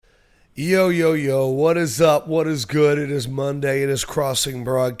Yo, yo, yo, what is up? What is good? It is Monday. It is Crossing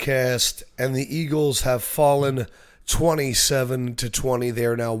Broadcast, and the Eagles have fallen 27-20. They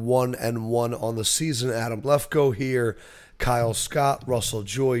are now 1-1 on the season. Adam Lefko here, Kyle Scott, Russell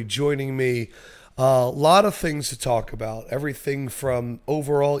Joy joining me. A lot of things to talk about. Everything from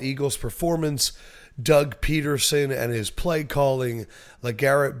overall Eagles performance, Doug Peterson and his play calling,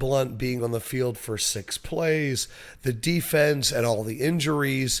 LeGarrette Blount being on the field for 6 plays, the defense and all the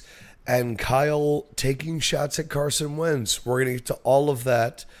injuries, and Kyle taking shots at Carson Wentz. We're going to get to all of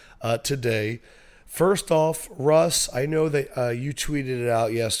that today. First off, Russ, I know that you tweeted it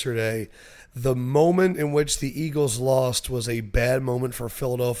out yesterday. The moment in which the Eagles lost was a bad moment for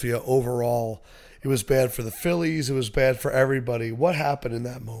Philadelphia overall. It was bad for the Phillies. It was bad for everybody. What happened in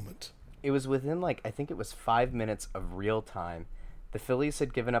that moment? It was within I think it was 5 minutes of real time. The Phillies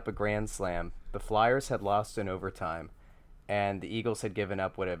had given up a grand slam. The Flyers had lost in overtime. And the Eagles had given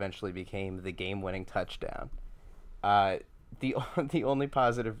up what eventually became the game-winning touchdown. The only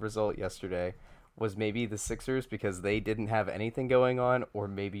positive result yesterday was maybe the Sixers because they didn't have anything going on, or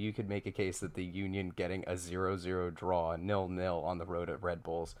maybe you could make a case that the Union getting a 0-0 draw, 0-0 on the road at Red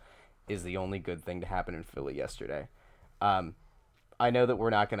Bulls, is the only good thing to happen in Philly yesterday. I know that we're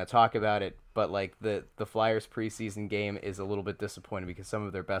not going to talk about it, but the Flyers preseason game is a little bit disappointing because some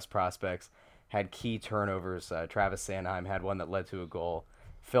of their best prospects had key turnovers. Travis Sanheim had one that led to a goal.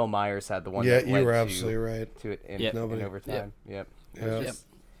 Phil Myers had the one that led you were absolutely right. to it in overtime. Yep.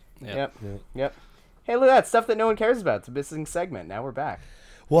 Yep. Hey, look at that stuff that no one cares about. It's a missing segment. Now we're back.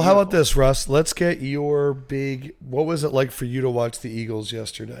 Well, how about this, Russ? Let's get your what was it like for you to watch the Eagles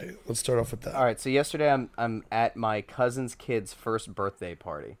yesterday? Let's start off with that. All right, so yesterday I'm at my cousin's kid's first birthday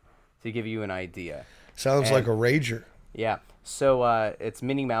party, to give you an idea. Sounds like a rager. Yeah. So it's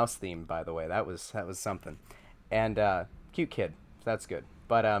Minnie Mouse themed, by the way. That was something. And cute kid. That's good.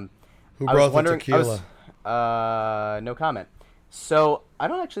 But Who I brought was wondering, the tequila? No comment. So I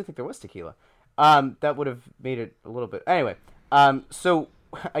don't actually think there was tequila. That would have made it a little bit. Anyway, so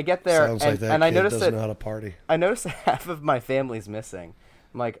I get there Sounds like that and I kid noticed doesn't that know how to party. I noticed that half of my family's missing.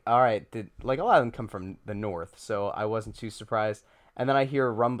 I'm like, all right, a lot of them come from the north, so I wasn't too surprised. And then I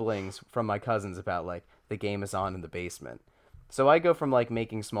hear rumblings from my cousins about the game is on in the basement. So I go from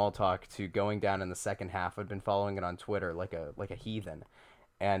making small talk to going down in the second half. I'd been following it on Twitter like a heathen,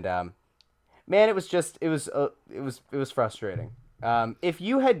 and man, it was frustrating. If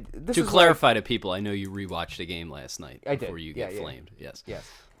you had to clarify to people, I know you rewatched the game last night before did. you get flamed. Yes.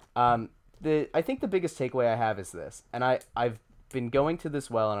 I think the biggest takeaway I have is this, and I've been going to this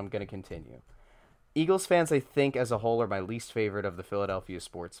well, and I'm going to continue. Eagles fans, I think, as a whole, are my least favorite of the Philadelphia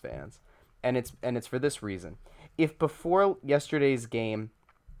sports fans, and it's for this reason. If before yesterday's game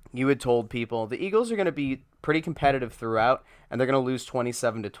you had told people the Eagles are going to be pretty competitive throughout and they're going to lose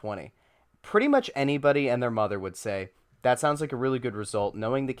 27-20, pretty much anybody and their mother would say, that sounds like a really good result.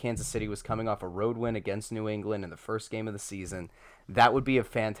 Knowing that Kansas City was coming off a road win against New England in the first game of the season, that would be a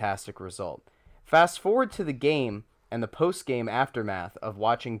fantastic result. Fast forward to the game and the post-game aftermath of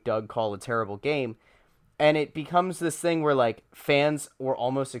watching Doug call a terrible game, and it becomes this thing where fans were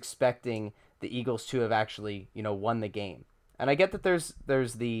almost expecting the Eagles to have actually, won the game. And I get that there's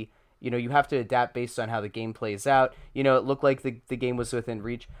the, you have to adapt based on how the game plays out. It looked like the game was within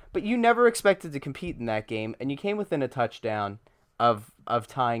reach, but you never expected to compete in that game, and you came within a touchdown of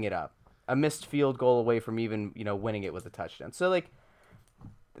tying it up. A missed field goal away from even, winning it with a touchdown. So,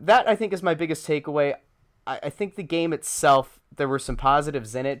 that I think is my biggest takeaway. I think the game itself, there were some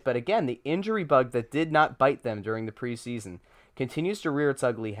positives in it, but again, the injury bug that did not bite them during the preseason continues to rear its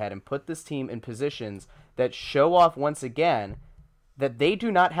ugly head and put this team in positions that show off once again that they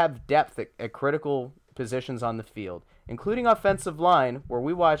do not have depth at critical positions on the field, including offensive line, where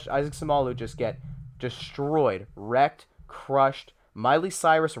we watched Isaac Samalu just get destroyed, wrecked, crushed, Miley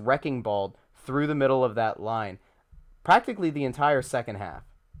Cyrus wrecking balled through the middle of that line, practically the entire second half.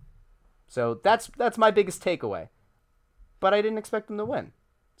 So that's my biggest takeaway. But I didn't expect them to win.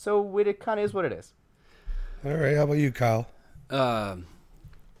 So it kind of is what it is. All right, how about you, Kyle?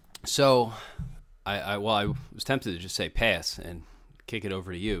 So I was tempted to just say pass and kick it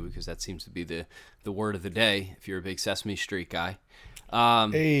over to you because that seems to be the word of the day if you're a big Sesame Street guy.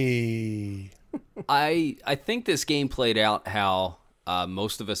 Hey. I think this game played out how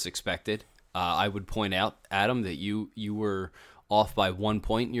most of us expected. I would point out, Adam, that you were off by 1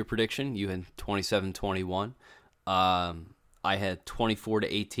 point in your prediction. You had 27-21. I had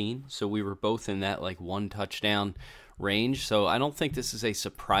 24-18, so we were both in that one touchdown range. So I don't think this is a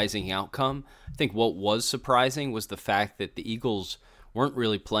surprising outcome. I think what was surprising was the fact that the Eagles weren't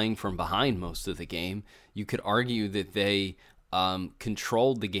really playing from behind most of the game. You could argue that they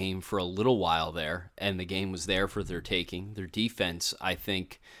controlled the game for a little while there, and the game was there for their taking. Their defense, I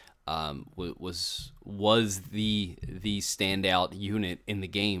think, was the standout unit in the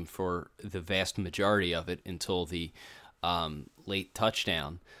game for the vast majority of it until the late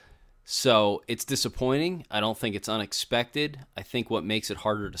touchdown. So it's disappointing. I don't think it's unexpected. I think what makes it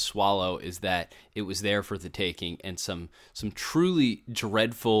harder to swallow is that it was there for the taking, and some truly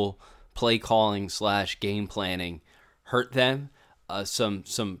dreadful play calling / game planning hurt them.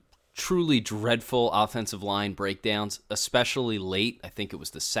 Some truly dreadful offensive line breakdowns, especially late. I think it was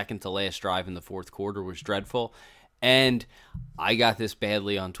the second to last drive in the fourth quarter was dreadful. And I got this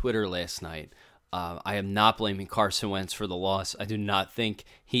badly on Twitter last night. I am not blaming Carson Wentz for the loss. I do not think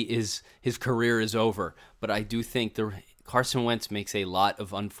his career is over, but I do think Carson Wentz makes a lot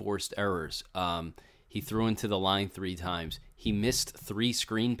of unforced errors. He threw into the line 3 times. He missed 3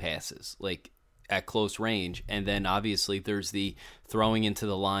 screen passes, like at close range, and then obviously there's the throwing into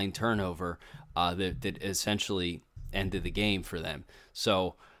the line turnover that essentially ended the game for them.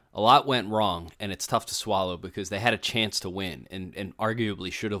 So a lot went wrong, and it's tough to swallow because they had a chance to win and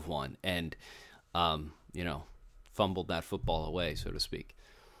arguably should have won, and fumbled that football away, so to speak.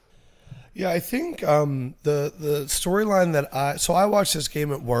 Yeah, I think the storyline that I watched this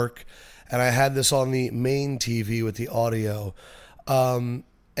game at work, and I had this on the main TV with the audio,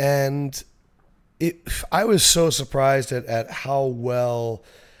 and I was so surprised at how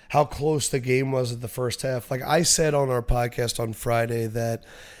close the game was at the first half. Like I said on our podcast on Friday that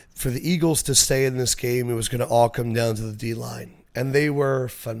for the Eagles to stay in this game, it was going to all come down to the D-line. And they were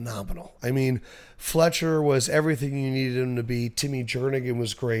phenomenal. I mean, Fletcher was everything you needed him to be. Timmy Jernigan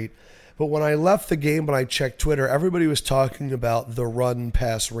was great. But when I left the game and I checked Twitter, everybody was talking about the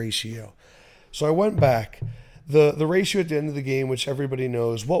run-pass ratio. So I went back. The ratio at the end of the game, which everybody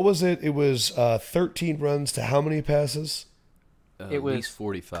knows, what was it? It was 13 runs to how many passes? At least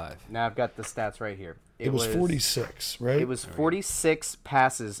 45. Now I've got the stats right here. It was 46, right? It was 46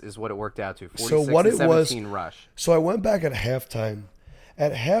 passes is what it worked out to. 46 so what and it 17 was, rush. So I went back at halftime.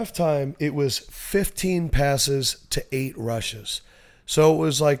 At halftime, it was 15 passes to 8 rushes. So it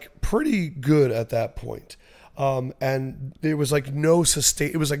was like pretty good at that point. And there was like no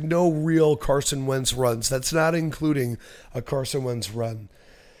sustain. It was like no real Carson Wentz runs. That's not including a Carson Wentz run.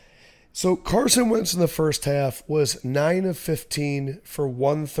 So Carson Wentz in the first half was 9 of 15 for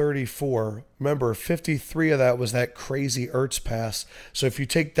 134. Remember, 53 of that was that crazy Ertz pass. So if you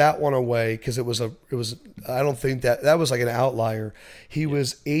take that one away, because it was I don't think that was like an outlier. He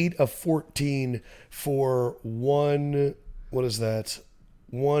was 8 of 14 for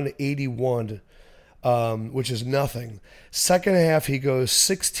 181. Which is nothing. Second half, he goes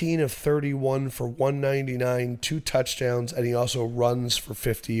 16 of 31 for 199, 2 touchdowns, and he also runs for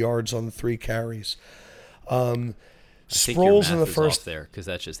 50 yards on 3 carries. I think your Sproles math in the is first off there because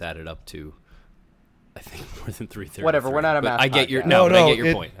that just added up to, I think, more than 333. Whatever, we're not a math I get your podcast. I get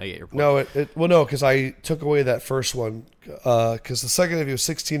your point. I get your point. No, because I took away that first one. Because the second half he was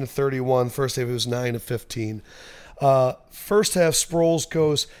 16 of 31, first half he was 9 of 15. First half, Sproles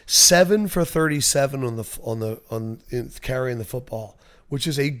goes 7 for 37 in carrying the football, which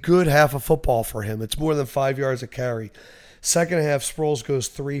is a good half of football for him. It's more than 5 yards a carry. Second half, Sproles goes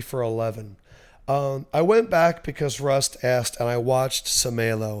 3 for 11. I went back because Rust asked, and I watched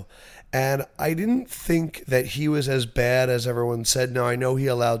Samelo, and I didn't think that he was as bad as everyone said. Now, I know he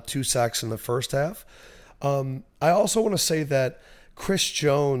allowed 2 sacks in the first half. I also want to say that Chris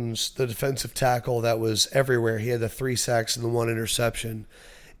Jones, the defensive tackle that was everywhere, he had the 3 sacks and the 1 interception,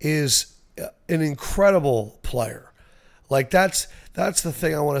 is an incredible player. Like that's the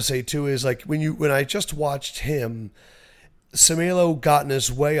thing I want to say too, is like when I just watched him, Samelo got in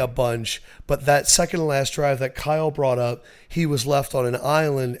his way a bunch, but that second to last drive that Kyle brought up, he was left on an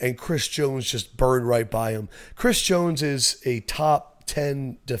island and Chris Jones just burned right by him. Chris Jones is a top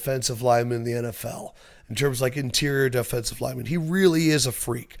 10 defensive lineman in the NFL. In terms of like interior defensive lineman, he really is a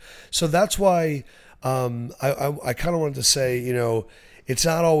freak. So that's why I kind of wanted to say, it's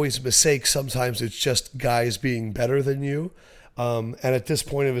not always mistakes. Sometimes it's just guys being better than you. And at this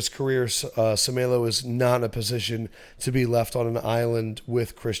point of his career, Samelo is not in a position to be left on an island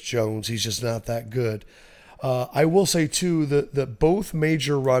with Chris Jones. He's just not that good. I will say, too, that both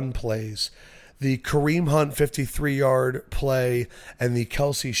major run plays, the Kareem Hunt 53-yard play and the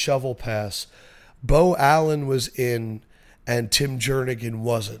Kelsey shovel pass, Bo Allen was in and Tim Jernigan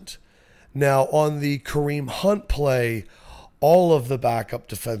wasn't. Now, on the Kareem Hunt play, all of the backup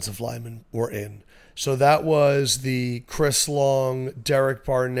defensive linemen were in. So that was the Chris Long, Derek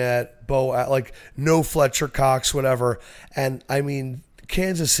Barnett, no Fletcher Cox, whatever. And, I mean,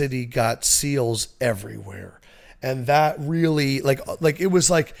 Kansas City got seals everywhere. And that really, like it was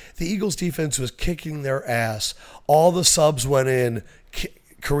like the Eagles defense was kicking their ass. All the subs went in.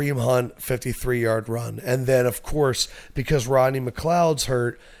 Kareem Hunt, 53-yard run. And then, of course, because Rodney McLeod's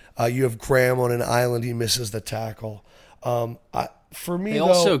hurt, you have Graham on an island. He misses the tackle. For me, they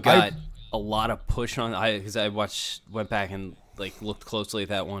also got a lot of push on. Because I went back and looked closely at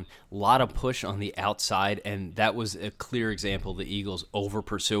that one. A lot of push on the outside, and that was a clear example of the Eagles over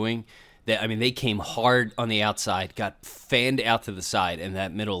pursuing. They came hard on the outside, got fanned out to the side, and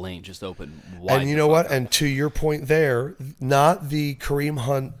that middle lane just opened wide. And you know what? And to your point there, not the Kareem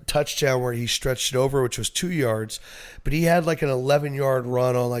Hunt touchdown where he stretched it over, which was 2 yards, but he had like an 11-yard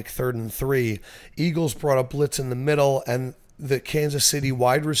run on 3rd and 3. Eagles brought a blitz in the middle, and the Kansas City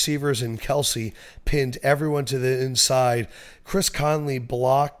wide receivers and Kelsey pinned everyone to the inside. Chris Conley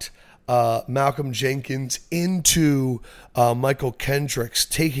blocked Malcolm Jenkins into Michael Kendricks,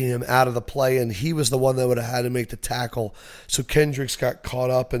 taking him out of the play, and he was the one that would have had to make the tackle. So Kendricks got caught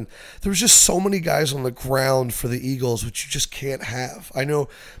up, and there was just so many guys on the ground for the Eagles, which you just can't have. I know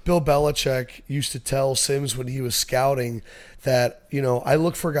Bill Belichick used to tell Sims when he was scouting that, I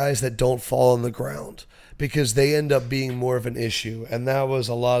look for guys that don't fall on the ground because they end up being more of an issue, and that was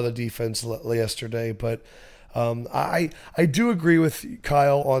a lot of the defense yesterday, but I do agree with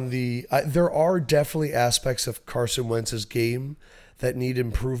Kyle on there are definitely aspects of Carson Wentz's game that need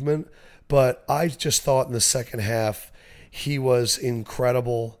improvement, but I just thought in the second half he was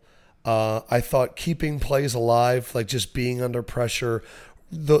incredible. I thought keeping plays alive, just being under pressure,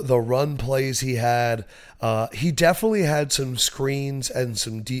 the run plays he had, he definitely had some screens and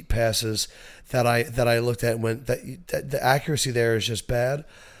some deep passes that I looked at and went that the accuracy there is just bad,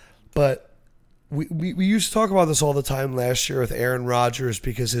 but. We used to talk about this all the time last year with Aaron Rodgers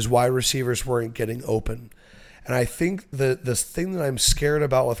because his wide receivers weren't getting open. And I think the thing that I'm scared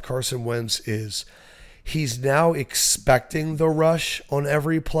about with Carson Wentz is he's now expecting the rush on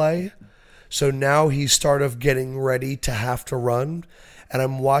every play. So now he's started getting ready to have to run. And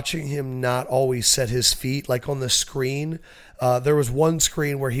I'm watching him not always set his feet. Like on the screen, there was one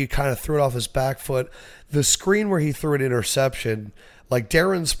screen where he kind of threw it off his back foot. The screen where he threw an interception,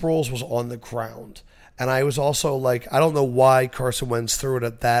 Darren Sproles was on the ground. And I was also I don't know why Carson Wentz threw it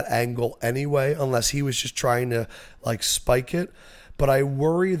at that angle anyway, unless he was just trying to spike it. But I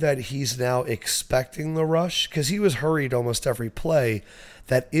worry that he's now expecting the rush because he was hurried almost every play.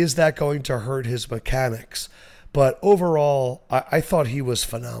 Is that going to hurt his mechanics? But overall, I thought he was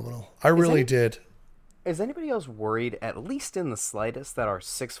phenomenal. I really did. Is anybody else worried, at least in the slightest, that our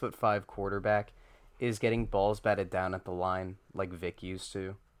 6'5" quarterback is getting balls batted down at the line like Vic used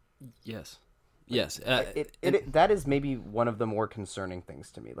to? Yes. That is maybe one of the more concerning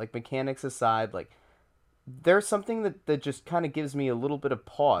things to me. Mechanics aside, there's something that just kind of gives me a little bit of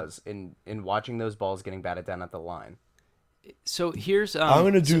pause in watching those balls getting batted down at the line. So here's I'm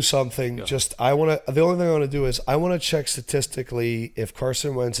going to do something. The only thing I want to do is I want to check statistically if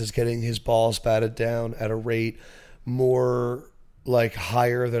Carson Wentz is getting his balls batted down at a rate more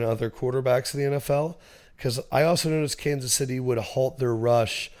higher than other quarterbacks in the NFL, because I also noticed Kansas City would halt their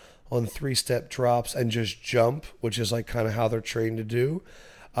rush on 3-step drops and just jump, which is kind of how they're trained to do.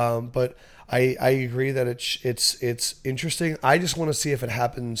 But I agree that it's interesting. I just want to see if it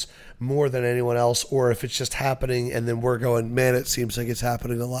happens more than anyone else, or if it's just happening and then we're going, man, it seems like it's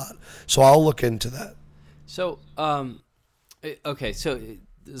happening a lot. So I'll look into that. So okay, so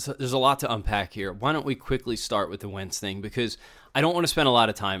there's a lot to unpack here. Why don't we quickly start with the Wentz thing, because I don't want to spend a lot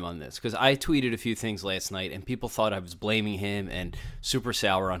of time on this, because I tweeted a few things last night and people thought I was blaming him and super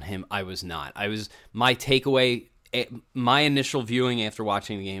sour on him. I was not. My takeaway, my initial viewing after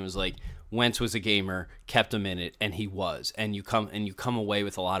watching the game was Wentz was a gamer, kept him in it, and he was. And you come away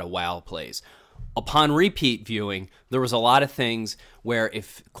with a lot of wow plays. Upon repeat viewing, there was a lot of things where,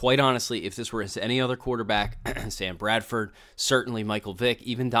 quite honestly, if this were any other quarterback, Sam Bradford, certainly Michael Vick,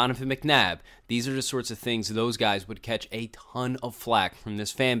 even Donovan McNabb, these are the sorts of things those guys would catch a ton of flack from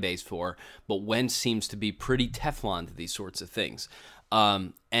this fan base for, but Wentz seems to be pretty Teflon to these sorts of things.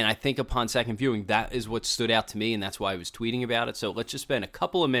 And I think upon second viewing, that is what stood out to me, and that's why I was tweeting about it. So let's just spend a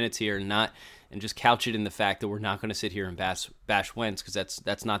couple of minutes here and just couch it in the fact that we're not going to sit here and bash Wentz, because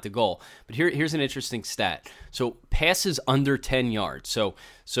that's not the goal. But here's an interesting stat. So passes under 10 yards.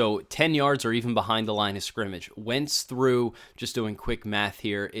 So 10 yards or even behind the line of scrimmage. Wentz threw, just doing quick math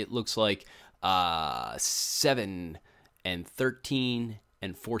here, it looks like 7 and 13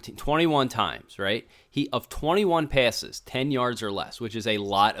 and 14, 21 times, right? Of 21 passes, 10 yards or less, which is a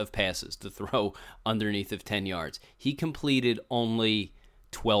lot of passes to throw underneath of 10 yards. He completed only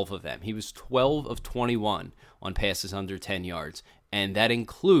 12 of them. He was 12 of 21 on passes under 10 yards, and that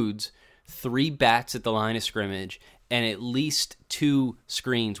includes 3 bats at the line of scrimmage, and at least 2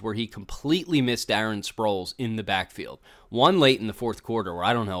 screens where he completely missed Darren Sproles in the backfield. One late in the fourth quarter where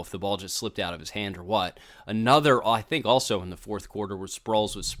I don't know if the ball just slipped out of his hand or what. Another, I think also in the fourth quarter, where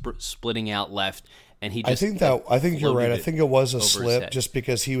Sproles was splitting out left, and he just I think you're right. I think it was a slip head. just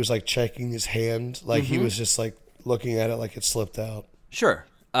because he was like checking his hand. Like he was just like looking at it like it slipped out. Sure.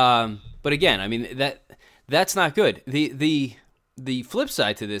 But again, I mean, that's not good. The flip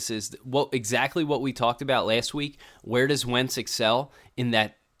side to this is exactly what we talked about last week. Where does Wentz excel? In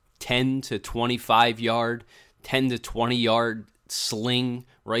that 10 to 25 yard, 10 to 20 yard sling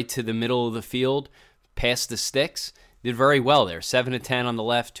right to the middle of the field, past the sticks. Did very well there. 7 to 10 on the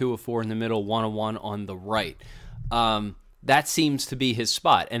left, 2 of 4 in the middle, 1 of 1 on the right. That seems to be his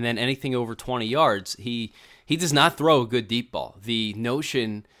spot. And then anything over 20 yards, he does not throw a good deep ball. The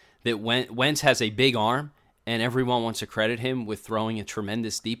notion that Wentz has a big arm and everyone wants to credit him with throwing a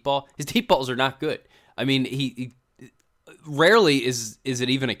tremendous deep ball, his deep balls are not good. I mean, he rarely is it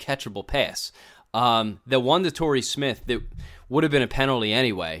even a catchable pass. The one to Torrey Smith that would have been a penalty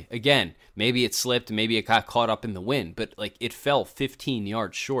anyway. Again, maybe it slipped, maybe it got caught up in the wind, but like it fell 15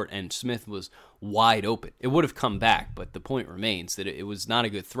 yards short and Smith was wide open. It would have come back, but the point remains that it was not a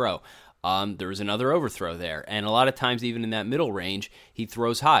good throw. There was another overthrow there, and a lot of times, even in that middle range, he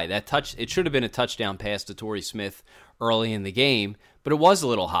throws high. It should have been a touchdown pass to Torrey Smith early in the game, but it was a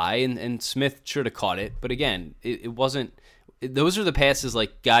little high, and Smith should have caught it. But again, it wasn't. Those are the passes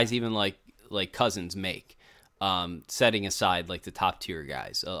like guys even like Cousins make, setting aside like the top tier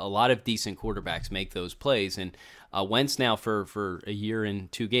guys. A lot of decent quarterbacks make those plays, and Wentz now for a year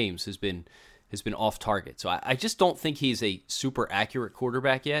and 2 games has been off target. So I just don't think he's a super accurate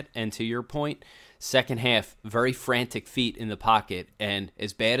quarterback yet. And to your point, second half, very frantic feet in the pocket. And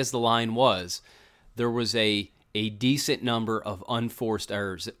as bad as the line was, there was a decent number of unforced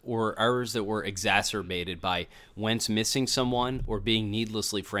errors or errors that were exacerbated by Wentz missing someone or being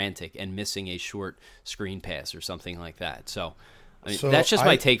needlessly frantic and missing a short screen pass or something like that. So, I mean, that's just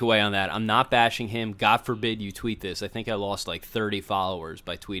my takeaway on that. I'm not bashing him. God forbid you tweet this. I think I lost like 30 followers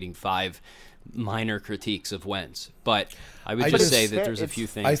by tweeting 5 minor critiques of Wentz, but I would just say that there's a few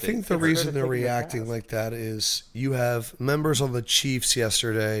things. I think the reason they're reacting like that is you have members on the Chiefs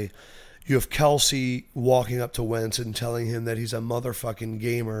yesterday. You have Kelsey walking up to Wentz and telling him that he's a motherfucking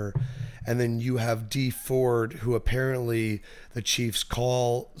gamer, and then you have D Ford, who apparently the Chiefs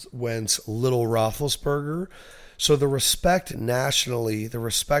call Wentz Little Roethlisberger. So the respect nationally, the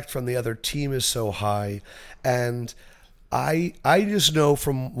respect from the other team is so high, and I just know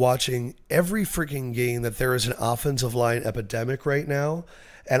from watching every freaking game that there is an offensive line epidemic right now,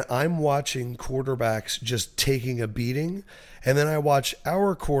 and I'm watching quarterbacks just taking a beating, and then I watch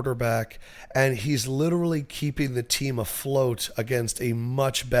our quarterback, and he's literally keeping the team afloat against a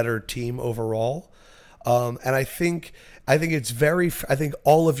much better team overall. And I think I think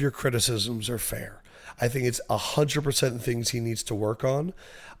all of your criticisms are fair. I think it's 100% things he needs to work on.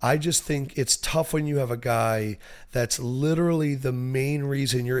 I just think it's tough when you have a guy that's literally the main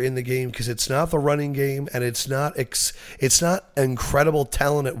reason you're in the game, because it's not the running game, and it's not incredible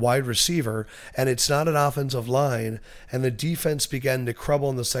talent at wide receiver, and it's not an offensive line, and the defense began to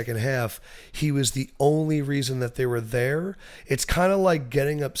crumble in the second half. He was the only reason that they were there. It's kind of like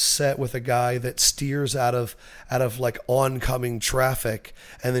getting upset with a guy that steers out of like oncoming traffic,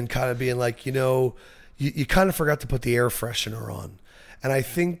 and then kind of being like, you kind of forgot to put the air freshener on. And I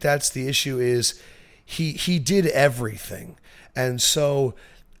think that's the issue is he did everything. And so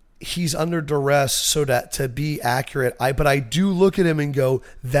he's under duress so that to be accurate. But I do look at him and go,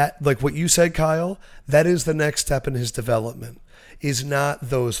 that, like what you said, Kyle, that is the next step in his development, is not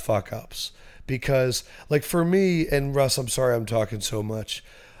those fuck ups. Because like for me, and Russ, I'm sorry I'm talking so much.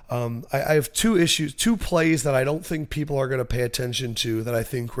 I have 2 plays that I don't think people are going to pay attention to that I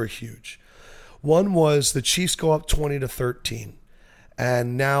think were huge. One was the Chiefs go up 20-13.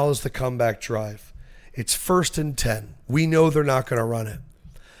 And now's the comeback drive. It's 1st and 10. We know they're not going to run it.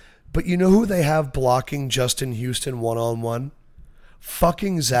 But you know who they have blocking Justin Houston one-on-one?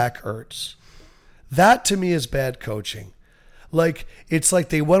 Fucking Zach Ertz. That to me is bad coaching. Like, it's like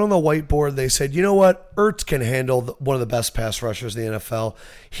they went on the whiteboard. They said, you know what? Ertz can handle one of the best pass rushers in the NFL.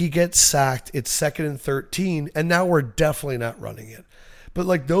 He gets sacked. It's 2nd and 13. And now we're definitely not running it. But,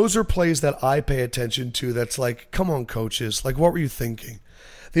 like, those are plays that I pay attention to that's like, come on, coaches. Like, what were you thinking?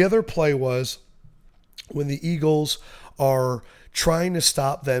 The other play was when the Eagles are trying to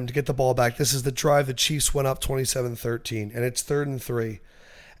stop them to get the ball back. This is the drive the Chiefs went up 27-13, and it's 3rd and 3.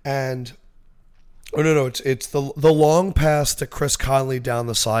 And, it's the long pass to Chris Conley down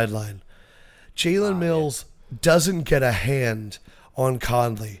the sideline. Jalen Mills doesn't get a hand on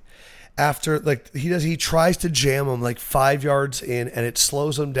Conley. after like he tries to jam him like 5 yards in, and it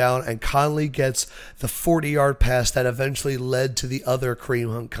slows him down, and Conley gets the 40-yard pass that eventually led to the other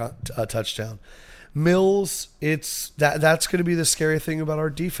Kareem Hunt touchdown. Mills, that's going to be the scary thing about our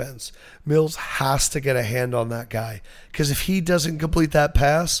defense. Mills has to get a hand on that guy, because if he doesn't complete that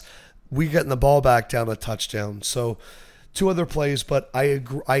pass, we getting the ball back down a touchdown. So 2 other plays, but I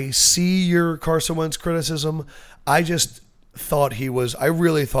agree, I see your Carson Wentz criticism. I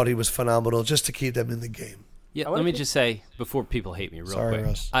really thought he was phenomenal just to keep them in the game. Yeah, let me just say before people hate me real quick.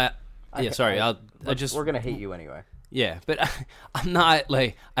 Russ. We're gonna hate you anyway. Yeah, but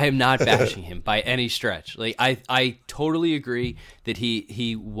I am not bashing him by any stretch. Like I totally agree that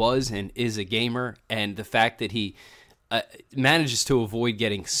he was and is a gamer, and the fact that he manages to avoid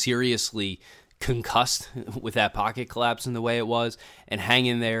getting seriously concussed with that pocket collapse in the way it was, and hang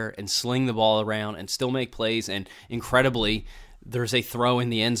in there and sling the ball around and still make plays, and incredibly there's a throw in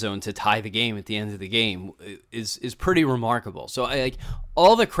the end zone to tie the game at the end of the game is pretty remarkable. So I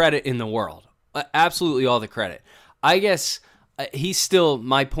all the credit in the world, absolutely all the credit. I guess he's still,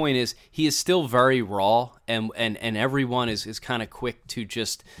 my point is, he is still very raw, and everyone is kind of quick to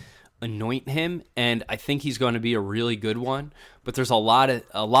just anoint him, and I think he's going to be a really good one, but there's a lot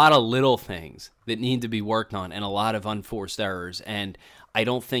of little things that need to be worked on, and a lot of unforced errors, and I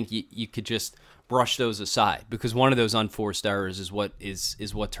don't think you could just brush those aside, because one of those unforced errors is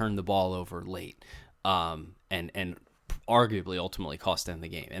what turned the ball over late, and arguably ultimately cost them the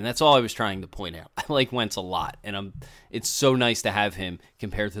game. And that's all I was trying to point out. I like Wentz a lot, and it's so nice to have him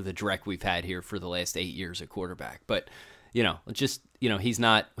compared to the Drek we've had here for the last 8 years at quarterback. But he's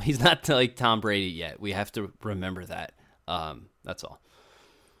not like Tom Brady yet. We have to remember that. That's all.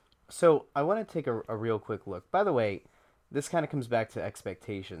 So I want to take a real quick look. By the way, this kind of comes back to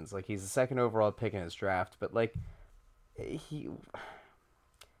expectations. Like, he's the second overall pick in his draft, but like he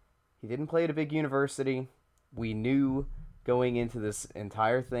didn't play at a big university. We knew going into this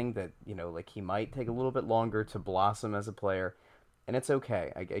entire thing that, he might take a little bit longer to blossom as a player, and it's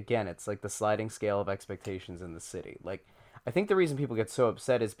okay. Again, it's like the sliding scale of expectations in the city. Like, I think the reason people get so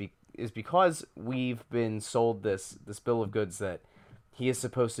upset is because we've been sold this bill of goods that he is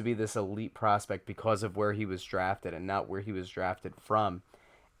supposed to be this elite prospect because of where he was drafted and not where he was drafted from.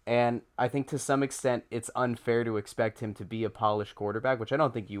 And I think to some extent it's unfair to expect him to be a polished quarterback, which I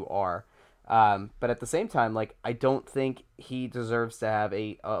don't think you are. But at the same time, like, I don't think he deserves to have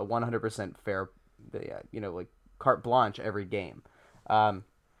a 100% fair, carte blanche every game.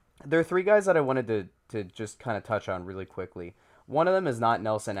 There are 3 guys that I wanted to just kind of touch on really quickly. One of them is not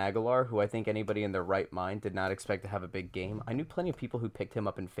Nelson Aguilar, who I think anybody in their right mind did not expect to have a big game. I knew plenty of people who picked him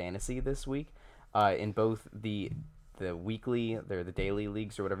up in fantasy this week, in both the weekly, the daily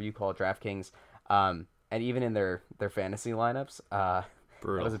leagues, or whatever you call it, DraftKings, and even in their fantasy lineups.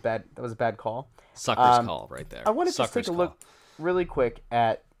 Brutal. That was a bad call. Sucker's call right there. I want to just take a look really quick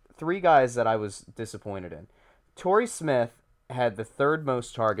at 3 guys that I was disappointed in. Torrey Smith had the 3rd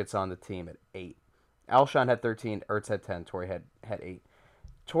most targets on the team at 8. Alshon had 13, Ertz had 10, Torrey had 8.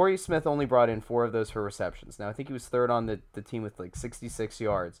 Torrey Smith only brought in 4 of those for receptions. Now, I think he was 3rd on the team with like 66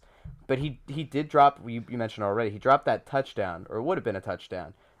 yards. But he did drop, you mentioned already, he dropped that touchdown, or it would have been a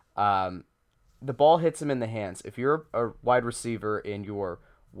touchdown. The ball hits him in the hands. If you're a wide receiver in your,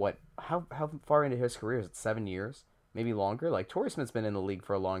 how far into his career is it, 7 years? Maybe longer? Like, Torrey Smith's been in the league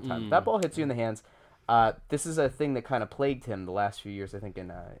for a long time. If that ball hits you in the hands, this is a thing that kind of plagued him the last few years, I think,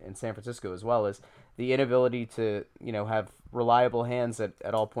 in San Francisco as well, as the inability to, have reliable hands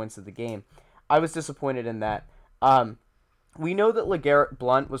at all points of the game. I was disappointed in that. We know that LeGarrette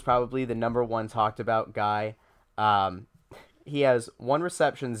Blount was probably the number 1 talked about guy. He has 1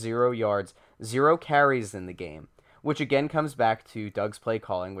 reception, 0 yards, 0 carries in the game, which again comes back to Doug's play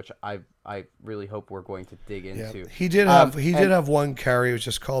calling, which I really hope we're going to dig into. Yeah, he did have 1 carry, which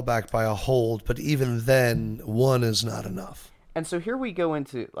was called back by a hold, but even then, 1 is not enough. And so here we go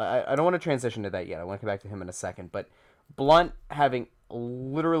into, I don't want to transition to that yet. I want to come back to him in a second, but Blount having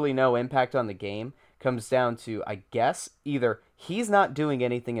literally no impact on the game comes down to, I guess, either he's not doing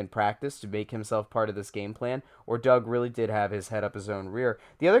anything in practice to make himself part of this game plan, or Doug really did have his head up his own rear.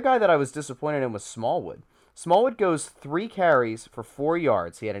 The other guy that I was disappointed in was Smallwood. Smallwood goes 3 carries for 4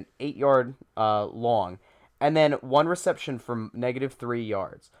 yards. He had an 8-yard long, and then 1 reception for -3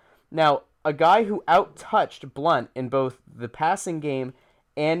 yards. Now, a guy who out-touched Blount in both the passing game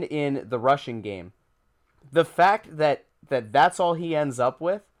and in the rushing game, the fact that that's all he ends up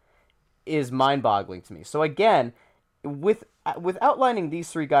with is mind-boggling to me. So again, with outlining these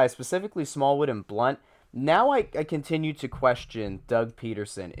 3 guys, specifically Smallwood and Blount, now I continue to question Doug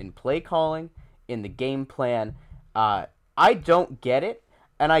Peterson in play calling, in the game plan. I don't get it.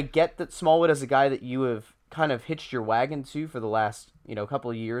 And I get that Smallwood is a guy that you have kind of hitched your wagon to for the last,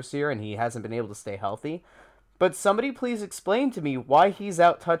 couple of years here, and he hasn't been able to stay healthy. But somebody please explain to me why he's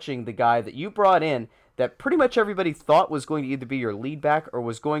out touching the guy that you brought in that pretty much everybody thought was going to either be your lead back or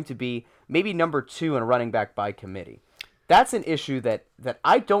was going to be maybe number 2 in a running back by committee. That's an issue that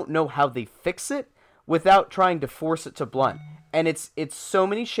I don't know how they fix it without trying to force it to Blount. And it's so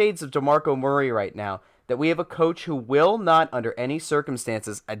many shades of DeMarco Murray right now that we have a coach who will not, under any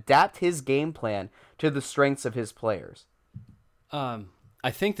circumstances, adapt his game plan to the strengths of his players.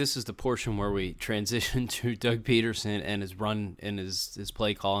 I think this is the portion where we transition to Doug Peterson and his run and his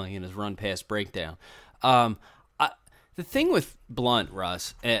play calling and his run pass breakdown. The thing with Blount,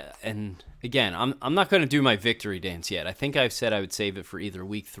 Russ, and again, I'm not going to do my victory dance yet. I think I've said I would save it for either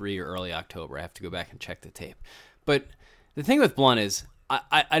week 3 or early October. I have to go back and check the tape. But the thing with Blount is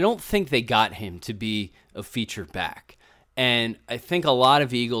I don't think they got him to be a feature back. And I think a lot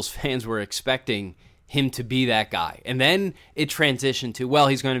of Eagles fans were expecting him to be that guy. And then it transitioned to, well,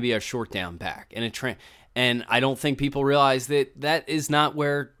 he's going to be a short down back. And I don't think people realize that is not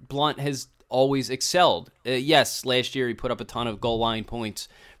where Blount has always excelled. Yes, last year he put up a ton of goal line points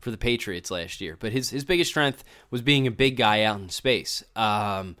for the Patriots last year, but his biggest strength was being a big guy out in space.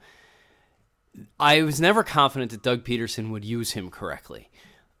 I was never confident that Doug Peterson would use him correctly.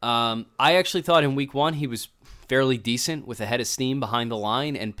 I actually thought in week 1 he was fairly decent with a head of steam behind the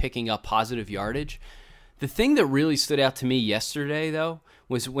line and picking up positive yardage. The thing that really stood out to me yesterday, though,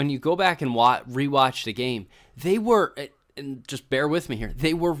 was when you go back and rewatch the game, they were, and just bear with me here,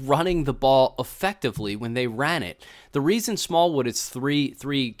 they were running the ball effectively when they ran it. The reason Smallwood is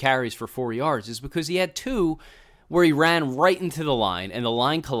three carries for 4 yards is because he had 2 where he ran right into the line, and the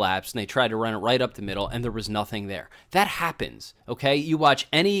line collapsed, and they tried to run it right up the middle, and there was nothing there. That happens, okay? You watch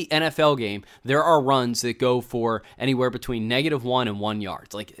any NFL game, there are runs that go for anywhere between -1 and 1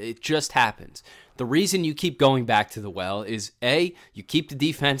 yard. Like, it just happens. The reason you keep going back to the well is, A, you keep the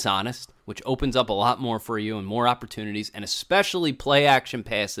defense honest, which opens up a lot more for you and more opportunities, and especially play-action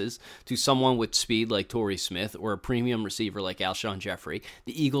passes to someone with speed like Torrey Smith or a premium receiver like Alshon Jeffrey.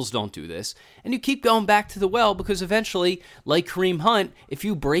 The Eagles don't do this. And you keep going back to the well because eventually, like Kareem Hunt, if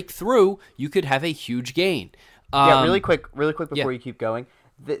you break through, you could have a huge gain. Really quick before you keep going.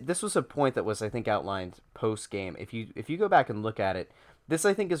 This was a point that was, I think, outlined post-game. If you go back and look at it, this,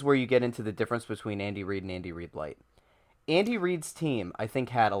 I think, is where you get into the difference between Andy Reid and Andy Reid Light. Andy Reid's team, I think,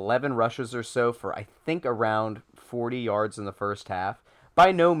 had 11 rushes or so for, I think, around 40 yards in the first half.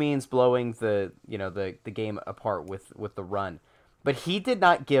 By no means blowing the game apart with the run. But he did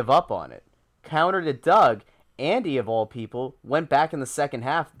not give up on it. Counter to Doug, Andy, of all people, went back in the second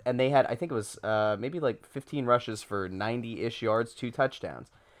half, and they had, I think it was maybe like 15 rushes for 90-ish yards, 2 touchdowns.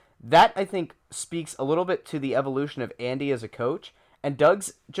 That, I think, speaks a little bit to the evolution of Andy as a coach, and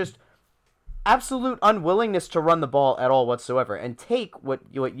Doug's just absolute unwillingness to run the ball at all whatsoever, and take what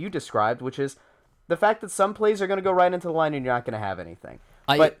you described, which is the fact that some plays are going to go right into the line and you're not going to have anything.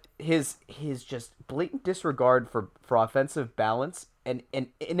 But his just blatant disregard for offensive balance and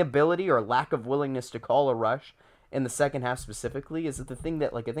inability or lack of willingness to call a rush in the second half specifically is the thing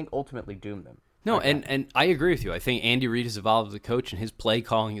that, like, I think ultimately doomed them. No, and I agree with you. I think Andy Reid has evolved as a coach, and his play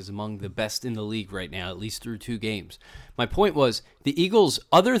calling is among the best in the league right now, at least through 2 games. My point was, the Eagles,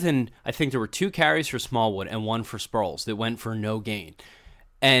 other than, I think there were 2 carries for Smallwood and 1 for Sproles that went for no gain.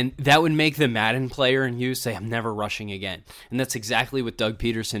 And that would make the Madden player in you say, I'm never rushing again. And that's exactly what Doug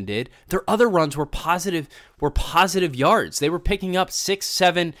Peterson did. Their other runs were positive yards. They were picking up 6,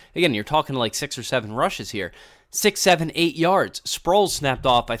 7, again, you're talking like 6 or 7 rushes here. 6, 7, 8 yards. Sproles snapped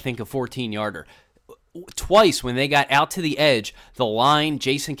off, I think, a 14-yarder. Twice, when they got out to the edge, the line,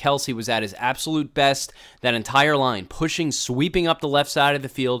 Jason Kelce was at his absolute best. That entire line, pushing, sweeping up the left side of the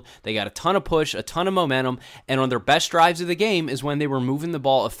field. They got a ton of push, a ton of momentum, and on their best drives of the game is when they were moving the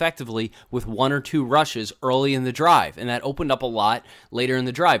ball effectively with 1 or 2 rushes early in the drive, and that opened up a lot later in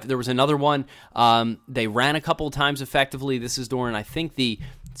the drive. There was another one. They ran a couple of times effectively. This is during, I think,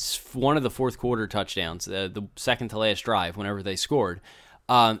 one of the fourth quarter touchdowns, the second to last drive, whenever they scored.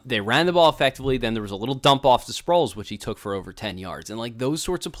 They ran the ball effectively. Then there was a little dump off to Sproles, which he took for over 10 yards. And like those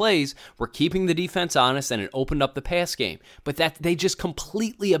sorts of plays were keeping the defense honest, and it opened up the pass game. But that they just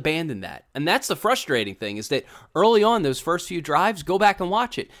completely abandoned that. And that's the frustrating thing, is that early on, those first few drives, go back and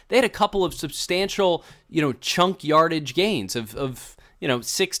watch it. They had a couple of substantial, chunk yardage gains of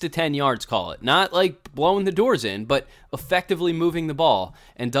 6 to 10 yards, call it. Not like blowing the doors in, but effectively moving the ball.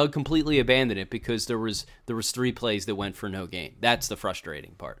 And Doug completely abandoned it because there was 3 plays that went for no gain. That's the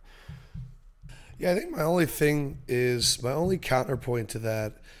frustrating part. Yeah, I think my only counterpoint to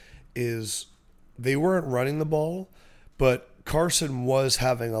that is they weren't running the ball, but Carson was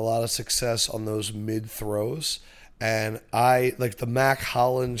having a lot of success on those mid throws. And I like the Mac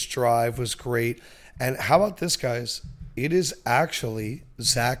Hollins drive was great. And how about this, guys? It is actually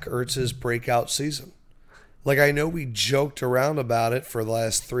Zach Ertz's breakout season. Like, I know we joked around about it for the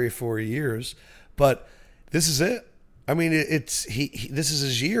last 3 or 4 years, but this is it. I mean, this is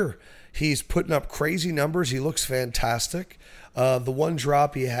his year. He's putting up crazy numbers. He looks fantastic. The one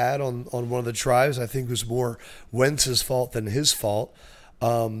drop he had on one of the drives, I think, was more Wentz's fault than his fault.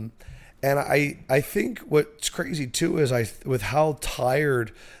 And I think what's crazy too is with how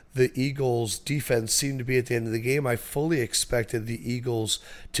tired the Eagles defense seemed to be at the end of the game, I fully expected the Eagles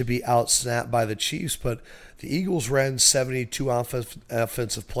to be outsnapped by the Chiefs, but the Eagles ran 72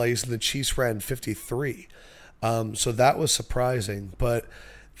 offensive plays and the Chiefs ran 53. So that was surprising, but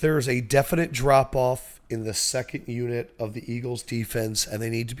there's a definite drop-off in the second unit of the Eagles defense, and they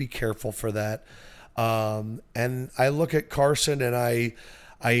need to be careful for that. And I look at Carson, and I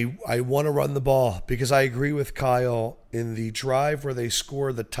want to run the ball because I agree with Kyle in the drive where they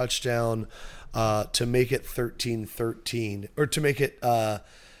score the touchdown to make it 13-13, or to make it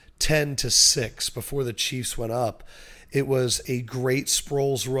 10-6 before the Chiefs went up. It was a great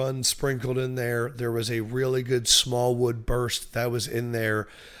Sproles run sprinkled in there. There was a really good Smallwood burst that was in there.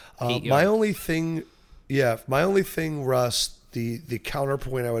 My only thing, Russ, the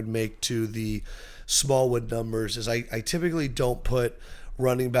counterpoint I would make to the Smallwood numbers is I typically don't put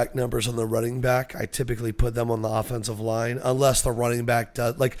running back numbers on the running back. I typically put them on the offensive line unless the running back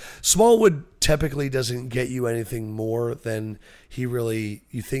does. Like, Smallwood typically doesn't get you anything more than you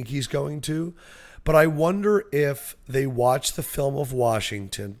think he's going to. But I wonder if they watched the film of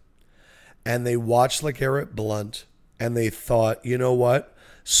Washington and they watched LeGarrette Blount and they thought, you know what?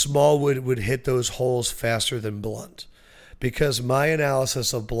 Smallwood would hit those holes faster than Blount. Because my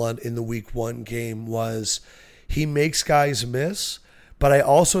analysis of Blount in the Week 1 game was he makes guys miss, but I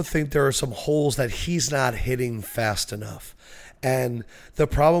also think there are some holes that he's not hitting fast enough. And the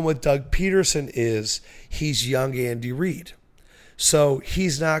problem with Doug Peterson is he's young Andy Reid. So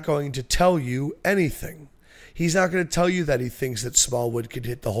he's not going to tell you anything. He's not going to tell you that he thinks that Smallwood could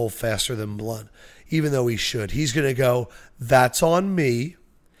hit the hole faster than Blount, even though he should. He's going to go, that's on me.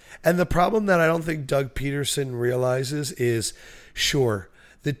 And the problem that I don't think Doug Peterson realizes is, sure,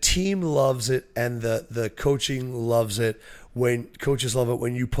 the team loves it and the coaching loves it when coaches love it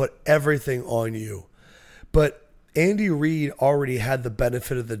when you put everything on you. But Andy Reid already had the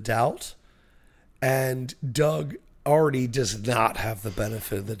benefit of the doubt, and Doug already does not have the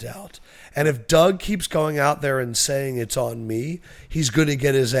benefit of the doubt. And if Doug keeps going out there and saying it's on me, he's going to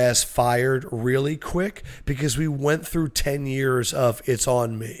get his ass fired really quick because we went through 10 years of it's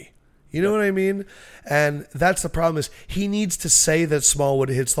on me. You know what I mean? And that's the problem is he needs to say that Smallwood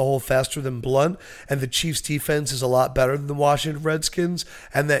hits the hole faster than Blount and the Chiefs defense is a lot better than the Washington Redskins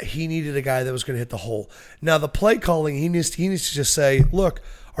and that he needed a guy that was going to hit the hole. Now the play calling, he needs to just say, look,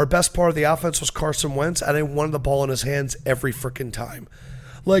 our best part of the offense was Carson Wentz, and I wanted the ball in his hands every freaking time.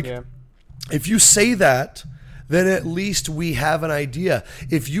 If you say that, then at least we have an idea.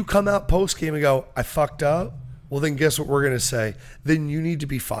 If you come out post-game and go, I fucked up, well, then guess what we're going to say? Then you need to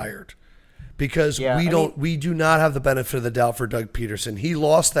be fired. Because we do not have the benefit of the doubt for Doug Peterson. He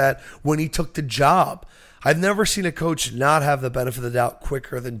lost that when he took the job. I've never seen a coach not have the benefit of the doubt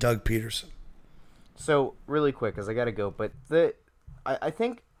quicker than Doug Peterson. So, really quick, because I got to go, but I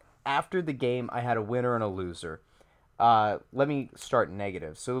think after the game, I had a winner and a loser. Let me start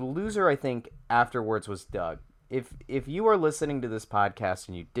negative. So the loser, I think, afterwards was Doug. If you are listening to this podcast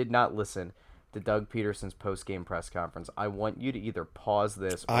and you did not listen to Doug Peterson's post-game press conference, I want you to either pause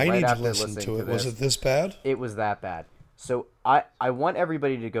this or I right need after to listen listening to it. this. Was it this bad? It was that bad. So I want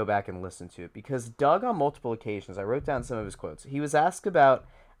everybody to go back and listen to it because Doug, on multiple occasions, I wrote down some of his quotes. He was asked about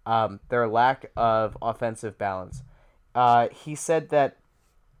their lack of offensive balance. He said that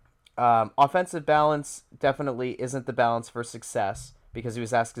offensive balance definitely isn't the balance for success because he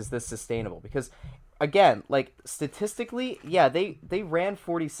was asked, is this sustainable? Because, again, like statistically, yeah, they ran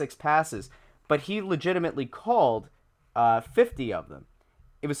 46 passes, but he legitimately called 50 of them.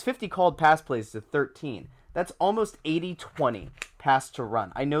 It was 50 called pass plays to 13. That's almost 80-20 pass to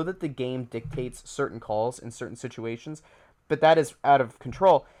run. I know that the game dictates certain calls in certain situations, but that is out of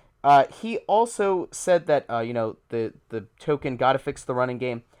control. He also said that, the token got to fix the running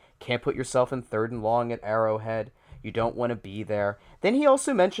game. Can't put yourself in 3rd and long at Arrowhead. You don't want to be there. Then he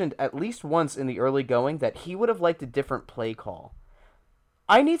also mentioned at least once in the early going that he would have liked a different play call.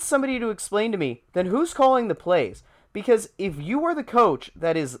 I need somebody to explain to me, then who's calling the plays? Because if you are the coach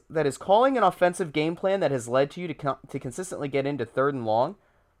that is calling an offensive game plan that has led to you to consistently get into 3rd and long,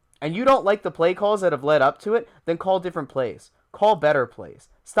 and you don't like the play calls that have led up to it, then call different plays. Call better plays.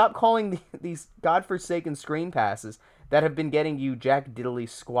 Stop calling these godforsaken screen passes that have been getting you jack diddly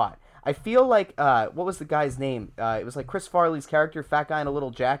squat. I feel like, what was the guy's name? It was like Chris Farley's character, fat guy in a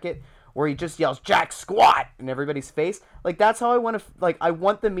little jacket, where he just yells, Jack squat, in everybody's face. Like, that's how I want to, I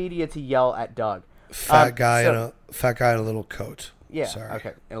want the media to yell at Doug. Fat guy in a little coat. Yeah, Sorry.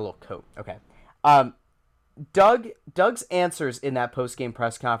 okay, in a little coat, okay. Doug's answers in that post-game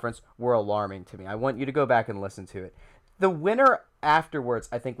press conference were alarming to me. I want you to go back and listen to it. The winner afterwards,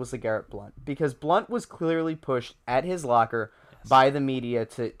 I think, was LeGarrette Blount, because Blount was clearly pushed at his locker by the media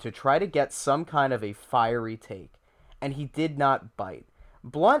to try to get some kind of a fiery take, and he did not bite.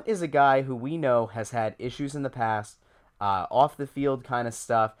 Blount is a guy who we know has had issues in the past, off the field kind of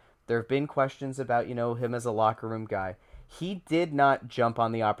stuff. There have been questions about, him as a locker room guy. He did not jump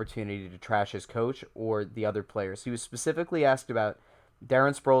on the opportunity to trash his coach or the other players. He was specifically asked about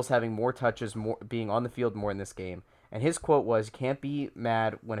Darren Sproles having more touches, being on the field more in this game. And his quote was, "You can't be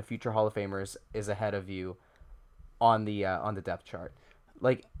mad when a future Hall of Famer is ahead of you on the depth chart."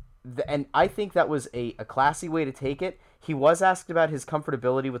 And I think that was a classy way to take it. He was asked about his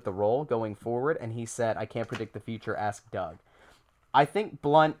comfortability with the role going forward, and he said, "I can't predict the future, ask Doug." I think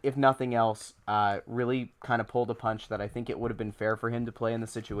Blount, if nothing else, really kind of pulled a punch that I think it would have been fair for him to play in the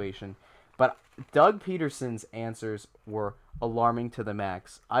situation. But Doug Peterson's answers were alarming to the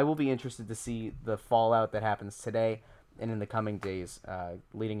max. I will be interested to see the fallout that happens today and in the coming days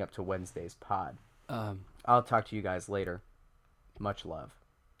leading up to Wednesday's pod. I'll talk to you guys later. Much love.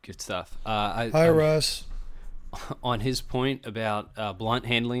 Good stuff. Hi, Russ. On his point about Blount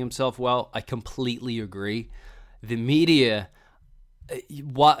handling himself well, I completely agree. The media...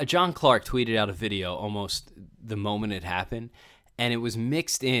 John Clark tweeted out a video almost the moment it happened, and it was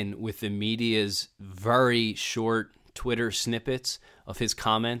mixed in with the media's very short Twitter snippets of his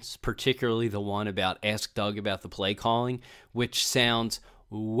comments, particularly the one about Ask Doug about the play calling, which sounds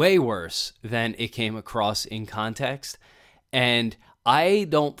way worse than it came across in context. And I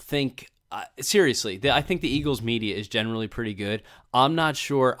don't think... seriously, I think the Eagles media is generally pretty good. I'm not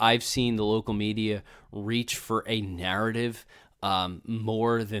sure I've seen the local media reach for a narrative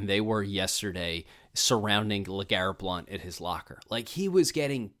more than they were yesterday surrounding LeGarrette Blount at his locker. Like, he was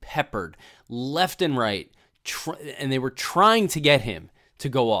getting peppered left and right, and they were trying to get him to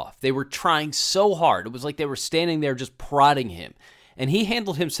go off. They were trying so hard. It was like they were standing there just prodding him. And he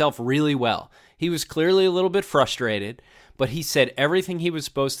handled himself really well. He was clearly a little bit frustrated, but he said everything he was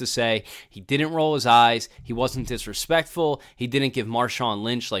supposed to say. He didn't roll his eyes. He wasn't disrespectful. He didn't give Marshawn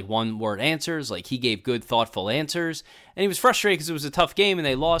Lynch one-word answers. He gave good, thoughtful answers. And he was frustrated because it was a tough game and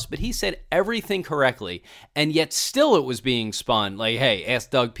they lost, but he said everything correctly, and yet still it was being spun hey, ask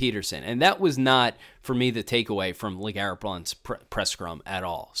Doug Peterson. And that was not, for me, the takeaway from LeGarrette Blount's press scrum at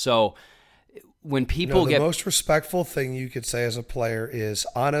all. So when people the most respectful thing you could say as a player is,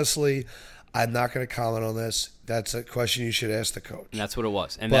 honestly, I'm not going to comment on this. That's a question you should ask the coach. And that's what it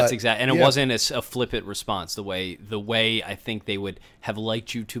was. And that's exactly. And it wasn't a flippant response the way I think they would have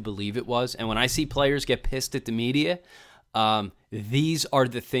liked you to believe it was. And when I see players get pissed at the media, these are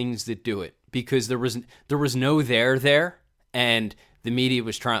the things that do it, because there was no there, and the media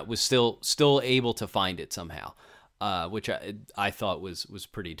was still able to find it somehow, which I thought was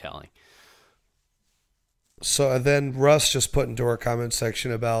pretty telling. So then Russ just put into our comment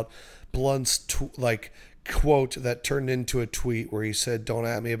section about Blount's quote that turned into a tweet where he said, "Don't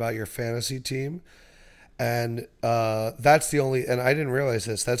at me about your fantasy team." And that's the only, and I didn't realize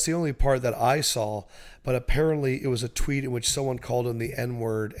this, that's the only part that I saw, but apparently it was a tweet in which someone called him the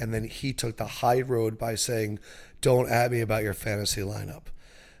N-word, and then he took the high road by saying, "Don't at me about your fantasy lineup."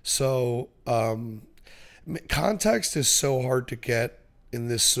 So context is so hard to get in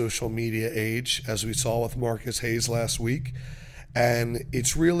this social media age, as we saw with Marcus Hayes last week. And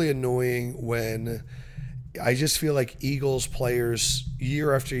it's really annoying when I just feel like Eagles players,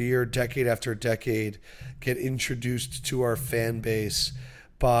 year after year, decade after decade, get introduced to our fan base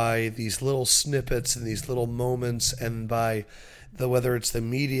by these little snippets and these little moments, and by whether it's the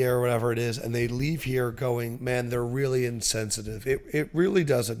media or whatever it is, and they leave here going, man, they're really insensitive. It really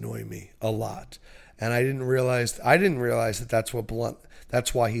does annoy me a lot. And I didn't realize that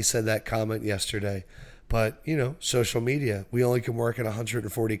that's why he said that comment yesterday. But, social media, we only can work in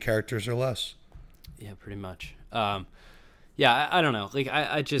 140 characters or less. Yeah, pretty much. I don't know.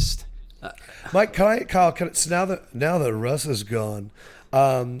 I just... Mike, Kyle, so now that Russ is gone,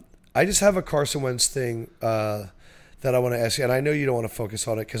 I just have a Carson Wentz thing that I want to ask you. And I know you don't want to focus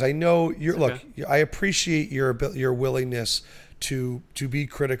on it because I know I appreciate your willingness to be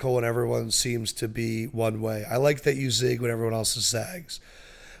critical when everyone seems to be one way. I like that you zig when everyone else zags.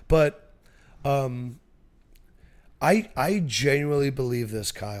 But I genuinely believe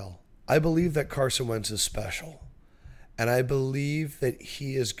this, Kyle. I believe that Carson Wentz is special. And I believe that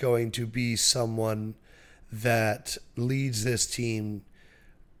he is going to be someone that leads this team,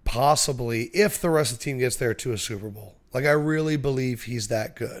 possibly, if the rest of the team gets there, to a Super Bowl. Like, I really believe he's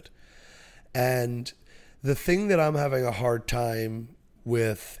that good. And the thing that I'm having a hard time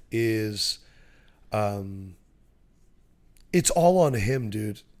with is it's all on him,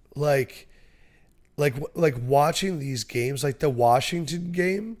 dude. Like watching these games, like the Washington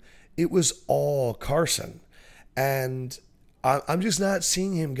game, it was all Carson. And I'm just not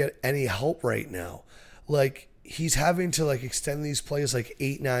seeing him get any help right now. Like, he's having to like extend these plays like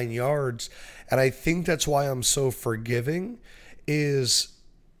 8-9 yards. And I think that's why I'm so forgiving, is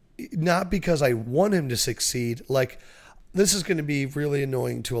not because I want him to succeed. Like, this is going to be really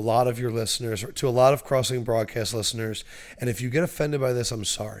annoying to a lot of your listeners, or to a lot of Crossing Broadcast listeners. And if you get offended by this, I'm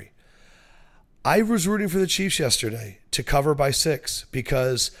sorry. I was rooting for the Chiefs yesterday to cover by 6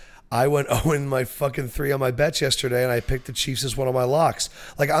 because I went 0-3 on my bets yesterday, and I picked the Chiefs as one of my locks.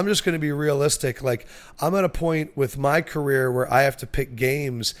 Like, I'm just going to be realistic. Like, I'm at a point with my career where I have to pick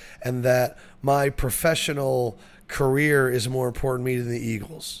games, and that my professional career is more important to me than the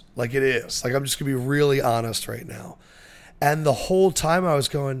Eagles. Like, it is. Like, I'm just going to be really honest right now. And the whole time I was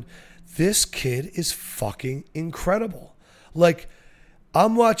going, this kid is fucking incredible. Like,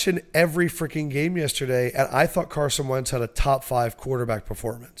 I'm watching every freaking game yesterday, and I thought Carson Wentz had a top 5 quarterback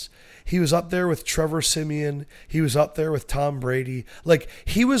performance. He was up there with Trevor Siemian. He was up there with Tom Brady. Like,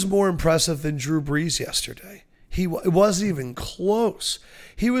 he was more impressive than Drew Brees yesterday. It wasn't even close.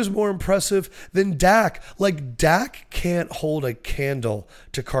 He was more impressive than Dak. Like, Dak can't hold a candle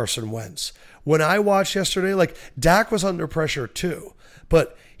to Carson Wentz. When I watched yesterday, like, Dak was under pressure too,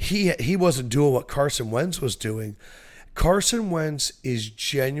 but he wasn't doing what Carson Wentz was doing. Carson Wentz is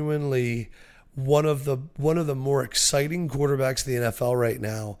genuinely one of the more exciting quarterbacks in the NFL right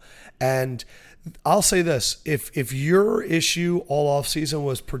now. And I'll say this, if your issue all offseason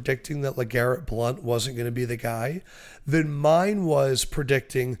was predicting that LeGarrette Blount wasn't going to be the guy, then mine was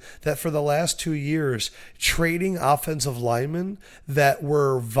predicting that for the last 2 years, trading offensive linemen that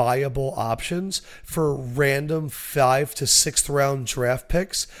were viable options for random 5th to 6th round draft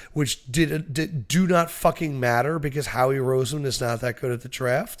picks, which do not fucking matter because Howie Roseman is not that good at the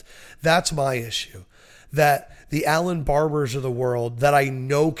draft. That's my issue. That the Alan Barbers of the world that I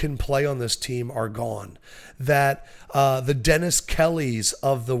know can play on this team are gone. That the Dennis Kellys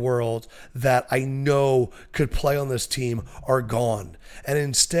of the world that I know could play on this team are gone. And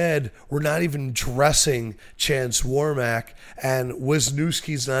instead, we're not even dressing Chance Warmack, and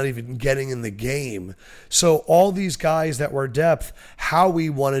Wisniewski's not even getting in the game. So all these guys that were depth, Howie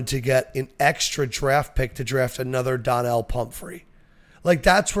wanted to get an extra draft pick to draft another Donnell Pumphrey. Like,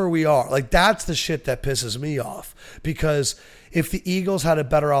 that's where we are. Like, that's the shit that pisses me off. Because if the Eagles had a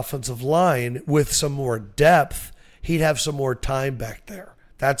better offensive line with some more depth, he'd have some more time back there.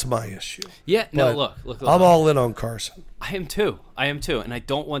 That's my issue. Yeah, no, look. I'm all in on Carson. I am too. And I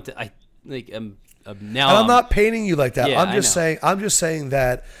don't want to. Now. And I'm not painting you like that. Yeah, I'm just saying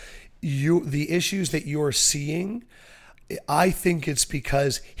that the issues that you're seeing, I think it's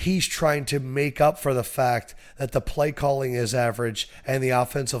because he's trying to make up for the fact that the play calling is average and the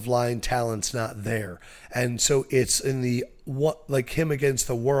offensive line talent's not there. And so it's in the like him against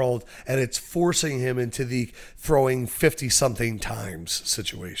the world, and it's forcing him into the throwing 50-something times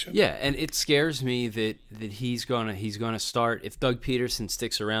situation. Yeah, and it scares me that he's gonna start, if Doug Peterson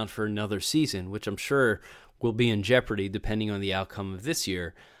sticks around for another season, which I'm sure will be in jeopardy depending on the outcome of this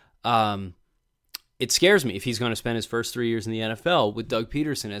year. It scares me if he's going to spend his first 3 years in the NFL with Doug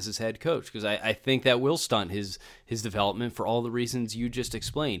Peterson as his head coach, because I think that will stunt his development for all the reasons you just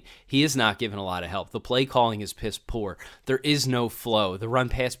explained. He is not given a lot of help. The play calling is piss poor. There is no flow. The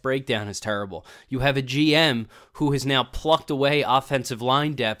run-pass breakdown is terrible. You have a GM who has now plucked away offensive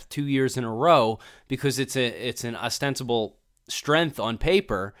line depth 2 years in a row because it's an ostensible strength on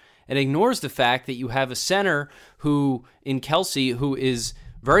paper, and ignores the fact that you have a center in Kelsey who is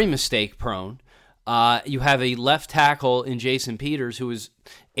very mistake-prone. You have a left tackle in Jason Peters who is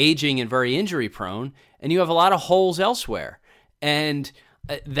aging and very injury prone, and you have a lot of holes elsewhere. And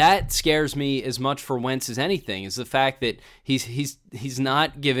that scares me as much for Wentz as anything, is the fact that he's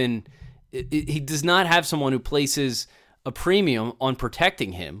not given, he does not have someone who places a premium on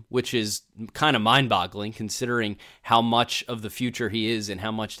protecting him, which is kind of mind-boggling considering how much of the future he is and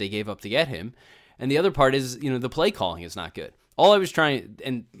how much they gave up to get him. And the other part is, the play calling is not good. All I was trying,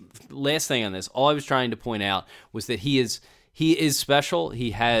 and last thing on this, all I was trying to point out was that he is special.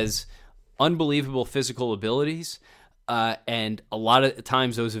 He has unbelievable physical abilities. and a lot of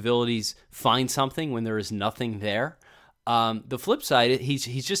times those abilities find something when there is nothing there. The flip side,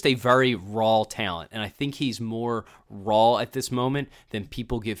 he's just a very raw talent, and I think he's more raw at this moment than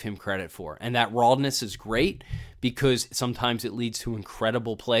people give him credit for. And that rawness is great because sometimes it leads to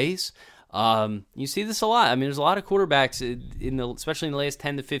incredible plays. You see this a lot. I mean, there's a lot of quarterbacks especially in the last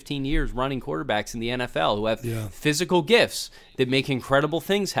 10 to 15 years, running quarterbacks in the NFL who have physical gifts that make incredible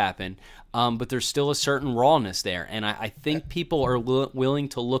things happen. But there's still a certain rawness there, and I think people are willing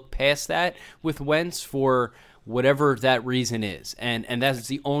to look past that with Wentz for whatever that reason is, and that's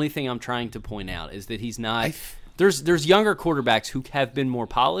the only thing I'm trying to point out is that he's not. There's younger quarterbacks who have been more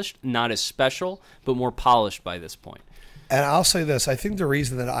polished, not as special, but more polished by this point. And I'll say this: I think the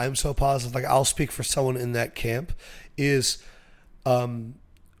reason that I'm so positive, like I'll speak for someone in that camp, is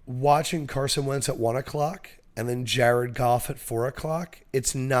watching Carson Wentz at 1:00 and then Jared Goff at 4:00.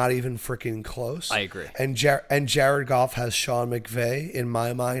 It's not even freaking close. I agree. And Jared Goff has Sean McVay, in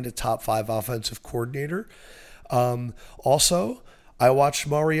my mind, a top 5 offensive coordinator. Also, I watched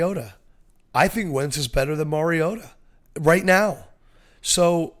Mariota. I think Wentz is better than Mariota right now.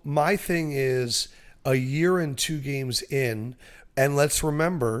 So my thing is a year and 2 games in, and let's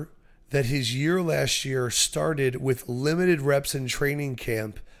remember that his year last year started with limited reps in training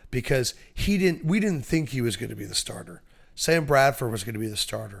camp because we didn't think he was going to be the starter. Sam Bradford was going to be the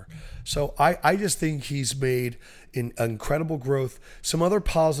starter. So I just think he's made incredible growth. Some other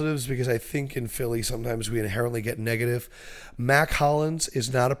positives, because I think in Philly sometimes we inherently get negative. Mac Hollins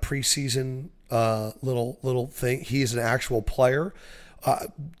is not a preseason little thing. He is an actual player.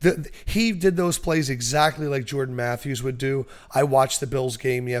 He did those plays exactly like Jordan Matthews would do. I watched the Bills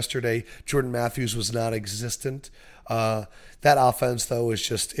game yesterday. Jordan Matthews was non-existent. That offense, though,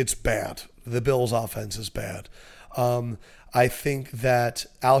 it's bad. The Bills' offense is bad. I think that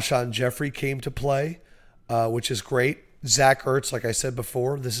Alshon Jeffrey came to play, which is great. Zach Ertz, like I said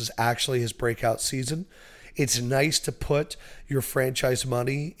before, this is actually his breakout season. It's nice to put your franchise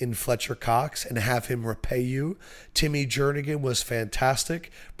money in Fletcher Cox and have him repay you. Timmy Jernigan was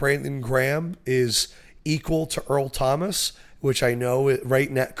fantastic. Brandon Graham is equal to Earl Thomas, which I know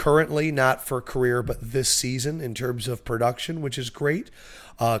right now, currently, not for career, but this season in terms of production, which is great.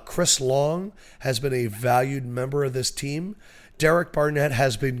 Chris Long has been a valued member of this team. Derek Barnett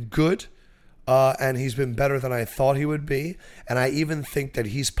has been good, and he's been better than I thought he would be. And I even think that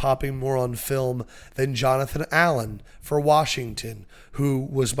he's popping more on film than Jonathan Allen for Washington, who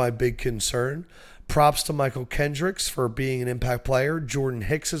was my big concern. Props to Michael Kendricks for being an impact player. Jordan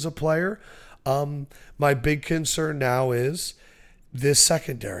Hicks is a player. My big concern now is this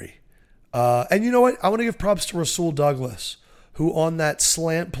secondary. And you know what? I want to give props to Rasul Douglas, who on that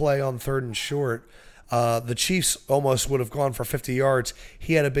slant play on 3rd and short, the Chiefs almost would have gone for 50 yards.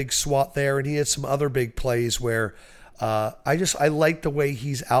 He had a big swat there, and he had some other big plays where I like the way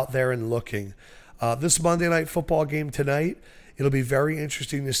he's out there and looking. This Monday Night Football game tonight, it'll be very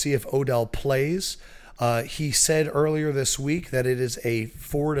interesting to see if Odell plays. He said earlier this week that it is a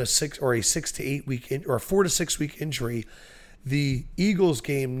 4 to 6 or a 6 to 8 week or 4 to 6 week injury. The Eagles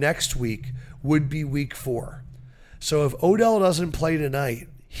game next week would be week 4. So if Odell doesn't play tonight,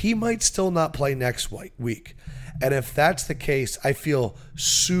 he might still not play next week. And if that's the case, I feel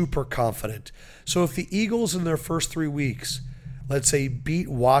super confident. So if the Eagles in their first 3 weeks, let's say, beat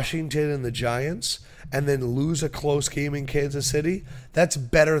Washington and the Giants and then lose a close game in Kansas City, that's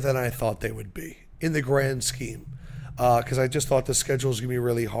better than I thought they would be in the grand scheme. Because I just thought the schedule was going to be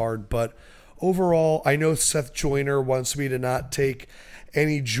really hard. But overall, I know Seth Joyner wants me to not take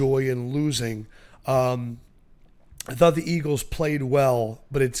any joy in losing. I thought the Eagles played well,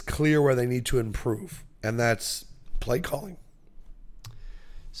 but it's clear where they need to improve, and that's play calling.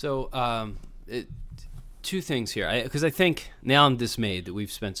 So, 2 things here, because I think now I'm dismayed that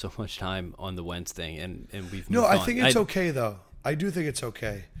we've spent so much time on the Wentz thing, and we've moved on. I think it's okay, though. I do think it's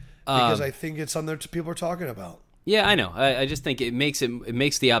okay, because I think it's something that people are talking about. Yeah, I know. I just think it makes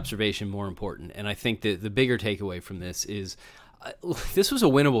the observation more important, and I think that the bigger takeaway from this is this was a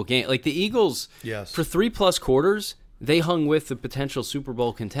winnable game. Like the Eagles, yes, for 3+ quarters, they hung with the potential Super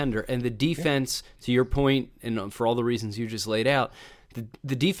Bowl contender, and the defense, to your point, and for all the reasons you just laid out,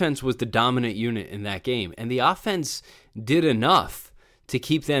 the defense was the dominant unit in that game, and the offense did enough to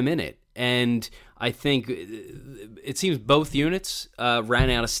keep them in it. And I think it seems both units ran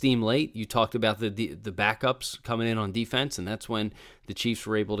out of steam late. You talked about the backups coming in on defense, and that's when the Chiefs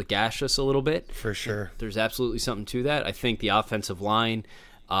were able to gash us a little bit. For sure. There's absolutely something to that. I think the offensive line,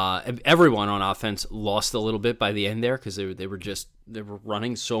 everyone on offense lost a little bit by the end there because they were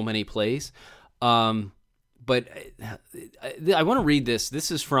running so many plays. But I want to read this. This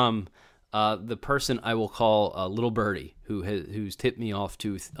is from the person I will call Little Birdie, who's tipped me off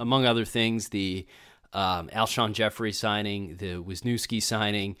to, among other things, the Alshon Jeffrey signing, the Wisniewski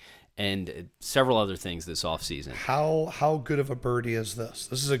signing, and several other things this offseason. How good of a birdie is this?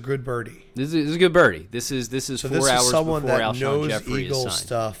 This is a good birdie. This is a good birdie. This is So 4 this hours is someone before that Alshon knows Jeffrey is Eagles signed.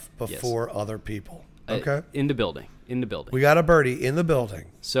 stuff before other people. Okay. In the building. We got a birdie in the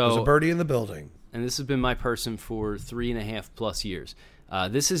building. So there's a birdie in the building. And this has been my person for 3.5 plus years.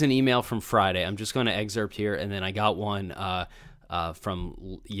 This is an email from Friday. I'm just going to excerpt here, and then I got one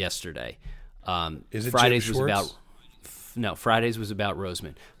from yesterday. Is it Fridays Jim was Schwartz? about Fridays was about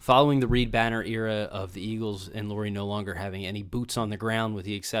Roseman. Following the Reed Banner era of the Eagles and Lurie no longer having any boots on the ground with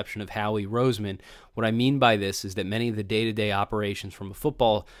the exception of Howie Roseman, what I mean by this is that many of the day-to-day operations from a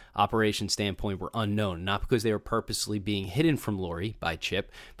football operation standpoint were unknown, not because they were purposely being hidden from Lurie by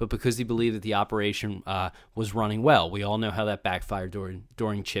Chip, but because he believed that the operation was running well. We all know how that backfired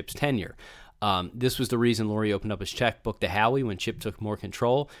during Chip's tenure. This was the reason Lurie opened up his checkbook to Howie when Chip took more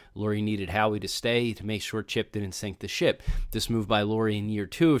control. Lurie needed Howie to stay to make sure Chip didn't sink the ship. This move by Lurie in year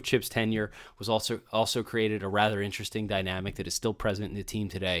 2 of Chip's tenure was also created a rather interesting dynamic that is still present in the team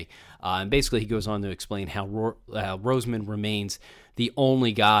today. And basically, he goes on to explain how Roseman remains the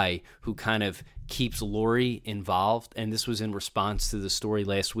only guy who kind of keeps Lurie involved, and this was in response to the story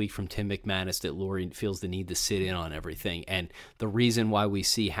last week from Tim McManus that Lurie feels the need to sit in on everything. And the reason why we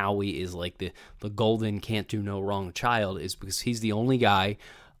see Howie is like the golden can't do no wrong child is because he's the only guy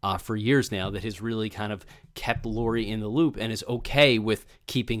for years now that has really kind of kept Lurie in the loop and is okay with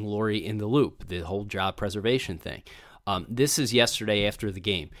keeping Lurie in the loop, the whole job preservation thing. This is yesterday after the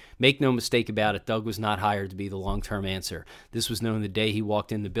game. Make no mistake about it, Doug was not hired to be the long-term answer. This was known the day he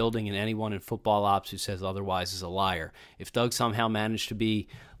walked in the building, and anyone in football ops who says otherwise is a liar. If Doug somehow managed to be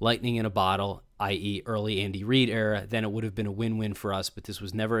lightning in a bottle, i.e. early Andy Reid era, then it would have been a win-win for us, but this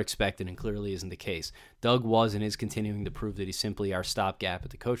was never expected and clearly isn't the case. Doug was and is continuing to prove that he's simply our stopgap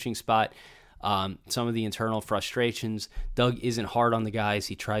at the coaching spot. Some of the internal frustrations. Doug isn't hard on the guys.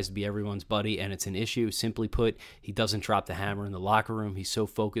 He tries to be everyone's buddy, and it's an issue. Simply put, he doesn't drop the hammer in the locker room. He's so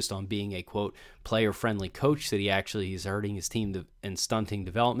focused on being a, quote, player-friendly coach that he actually is hurting his team and stunting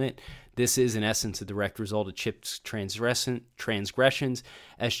development. This is, in essence, a direct result of Chip's transgressions,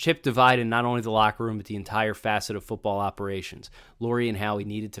 as Chip divided not only the locker room, but the entire facet of football operations. Lurie and Howie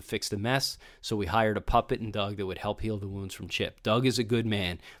needed to fix the mess, so we hired a puppet in Doug that would help heal the wounds from Chip. Doug is a good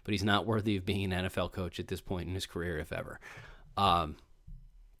man, but he's not worthy of being an NFL coach at this point in his career, if ever.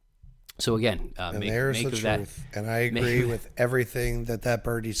 So again, and there's the truth. And I agree with everything that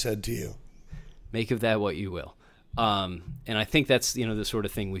birdie said to you. Make of that what you will. And I think that's the sort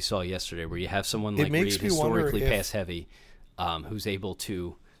of thing we saw yesterday, where you have someone like Reed, historically pass heavy, who's able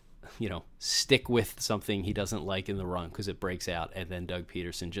to, stick with something he doesn't like in the run because it breaks out, and then Doug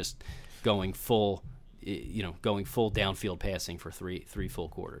Peterson just going full downfield passing for three full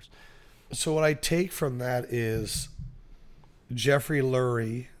quarters. So what I take from that is Jeffrey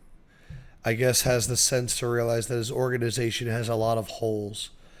Lurie, I guess, has the sense to realize that his organization has a lot of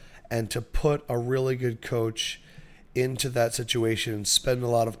holes, and to put a really good coach into that situation and spend a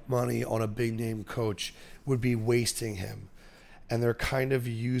lot of money on a big name coach would be wasting him. And they're kind of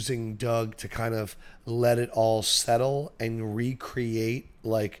using Doug to kind of let it all settle and recreate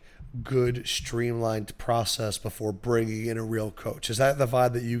like good streamlined process before bringing in a real coach. Is that the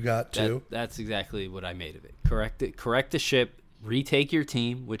vibe that you got too? That's exactly what I made of it. Correct the ship, retake your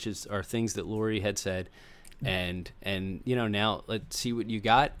team, which are things that Lurie had said, and now let's see what you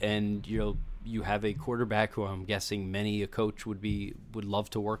got, and you have a quarterback who I'm guessing many a coach would love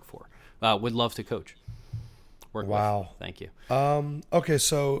to work for, would love to coach. Wow. With. Thank you. Okay.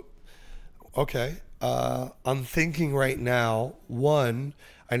 I'm thinking right now, one,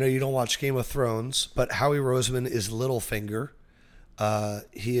 I know you don't watch Game of Thrones, but Howie Roseman is Littlefinger.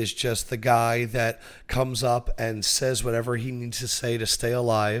 He is just the guy that comes up and says whatever he needs to say to stay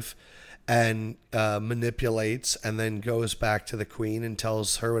alive, and manipulates, and then goes back to the queen and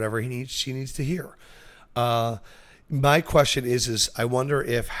tells her whatever she needs to hear. My question is I wonder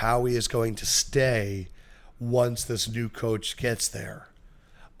if Howie is going to stay once this new coach gets there,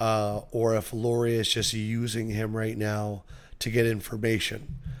 or if Lurie is just using him right now to get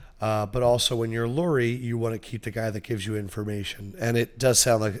information. But also, when you're Lurie, you want to keep the guy that gives you information, and it does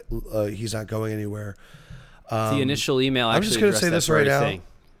sound like he's not going anywhere. The initial email. I'm just going to say this right now.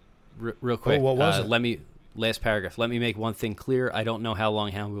 Real quick. What was it? Last paragraph. Let me make one thing clear. I don't know how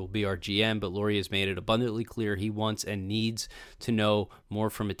long Howie will be our GM, but Lurie has made it abundantly clear he wants and needs to know more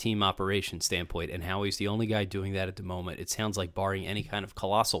from a team operation standpoint, and Howie's the only guy doing that at the moment. It sounds like, barring any kind of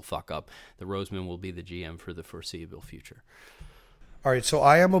colossal fuck up, the Roseman will be the GM for the foreseeable future. All right, so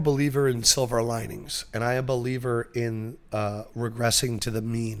I am a believer in silver linings, and I am a believer in regressing to the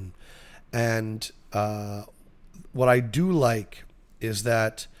mean. And what I do like is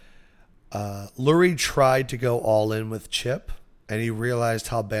that Lurie tried to go all in with Chip, and he realized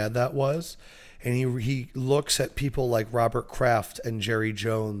how bad that was. And he looks at people like Robert Kraft and Jerry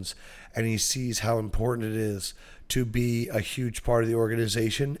Jones, and he sees how important it is to be a huge part of the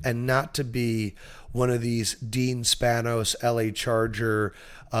organization and not to be one of these Dean Spanos, LA Charger,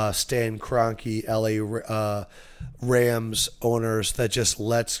 Stan Kroenke, LA Rams owners that just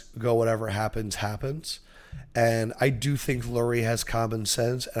lets go whatever happens. And I do think Lurie has common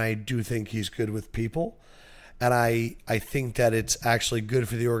sense, and I do think he's good with people. And I think that it's actually good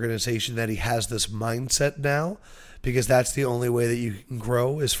for the organization that he has this mindset now, because that's the only way that you can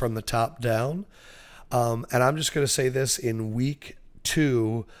grow is from the top down. And I'm just going to say this in week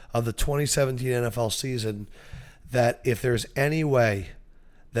 2 of the 2017 NFL season, that if there's any way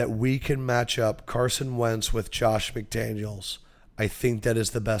that we can match up Carson Wentz with Josh McDaniels, I think that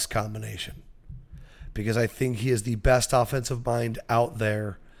is the best combination. Because I think he is the best offensive mind out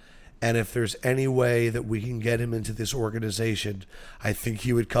there. And if there's any way that we can get him into this organization, I think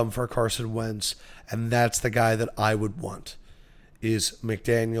he would come for Carson Wentz. And that's the guy that I would want, is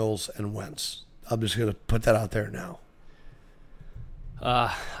McDaniels and Wentz. I'm just going to put that out there now.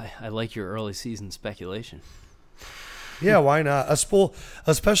 I like your early season speculation. Yeah, why not?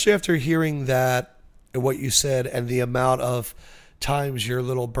 Especially after hearing that, what you said, and the amount of times your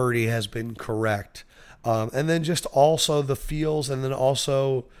little birdie has been correct. And then just also the feels, and then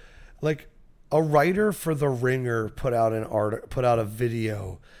also like a writer for The Ringer put out a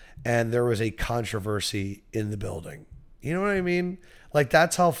video, and there was a controversy in the building. You know what I mean? Like,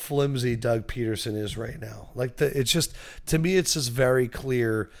 that's how flimsy Doug Peterson is right now. Like, it's just, to me, it's just very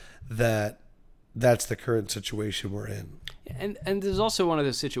clear that that's the current situation we're in. And there's also one of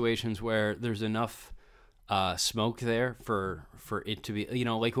those situations where there's enough smoke there for it to be,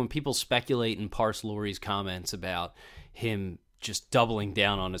 like when people speculate and parse Lurie's comments about him just doubling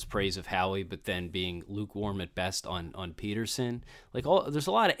down on his praise of Howie, but then being lukewarm at best on Peterson. There's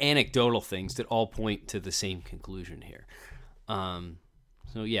a lot of anecdotal things that all point to the same conclusion here.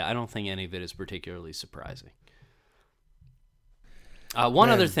 So yeah, I don't think any of it is particularly surprising. One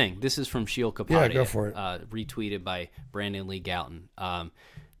other thing. This is from Sheil Kapadia. Yeah, go for it. Retweeted by Brandon Lee Gouton.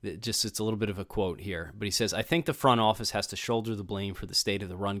 It's a little bit of a quote here, but he says, I think the front office has to shoulder the blame for the state of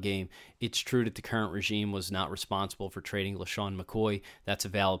the run game. It's true that the current regime was not responsible for trading LaShawn McCoy. That's a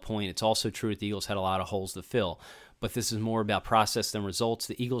valid point. It's also true that the Eagles had a lot of holes to fill. But this is more about process than results.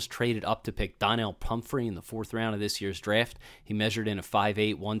 The Eagles traded up to pick Donnell Pumphrey in the 4th round of this year's draft. He measured in a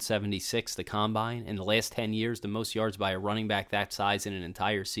 5'8", 176 the combine. In the last 10 years, the most yards by a running back that size in an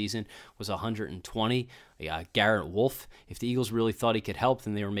entire season was 120. Garrett Wolfe. If the Eagles really thought he could help,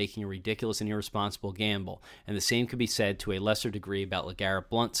 then they were making a ridiculous and irresponsible gamble. And the same could be said to a lesser degree about LeGarrette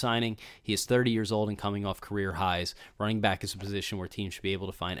Blount signing. He is 30 years old and coming off career highs. Running back is a position where teams should be able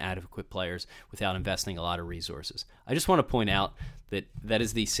to find adequate players without investing a lot of resources. I just want to point out that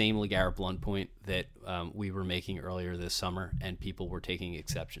is the same LeGarrette Blount point that we were making earlier this summer, and people were taking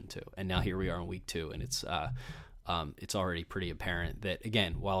exception to. And now here we are in week 2, and it's already pretty apparent that,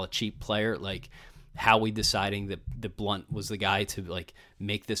 again, while a cheap player, like Howie deciding that Blount was the guy to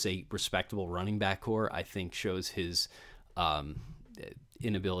make this a respectable running back core, I think shows his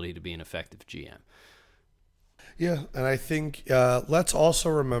inability to be an effective GM. Yeah, and I think let's also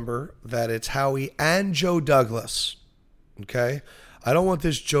remember that it's Howie and Joe Douglas. Okay, I don't want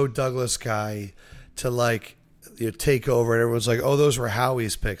this Joe Douglas guy to take over and everyone's like, oh, those were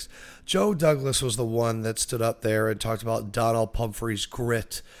Howie's picks. Joe Douglas was the one that stood up there and talked about Donnell Pumphrey's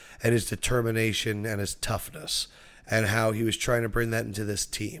grit and his determination and his toughness, and how he was trying to bring that into this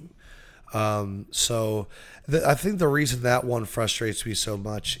team. I think the reason that one frustrates me so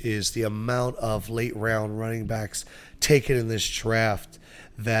much is the amount of late round running backs taken in this draft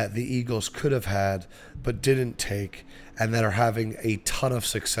that the Eagles could have had but didn't take, and that are having a ton of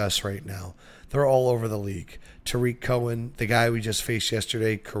success right now. They're all over the league. Tariq Cohen, the guy we just faced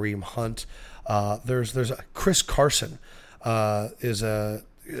yesterday, Kareem Hunt. There's Chris Carson is a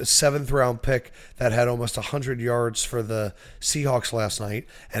 7th round pick that had almost 100 yards for the Seahawks last night.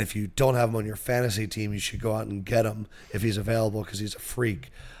 And if you don't have him on your fantasy team, you should go out and get him if he's available, because he's a freak.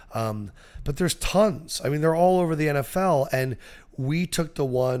 But there's tons. I mean, they're all over the NFL, and we took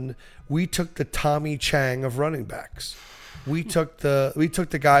the Tommy Chang of running backs. We took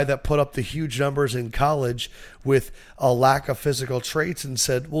the guy that put up the huge numbers in college with a lack of physical traits and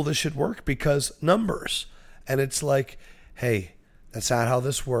said, well, this should work because numbers. And it's like, hey, that's not how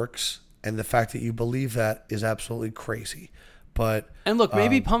this works. And the fact that you believe that is absolutely crazy. But And look,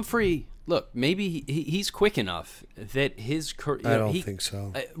 maybe Pumphrey. Look, maybe he's quick enough that his. I don't think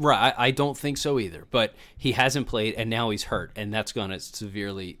so. Right, I don't think so either. But he hasn't played, and now he's hurt, and that's going to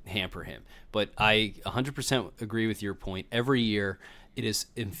severely hamper him. But I 100% agree with your point. Every year, it is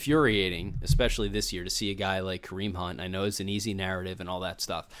infuriating, especially this year, to see a guy like Kareem Hunt. I know it's an easy narrative and all that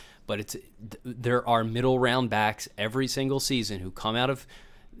stuff, but there are middle round backs every single season who come out of,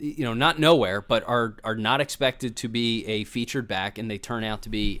 not nowhere, but are not expected to be a featured back, and they turn out to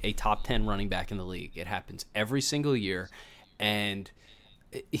be a top 10 running back in the league. It happens every single year, and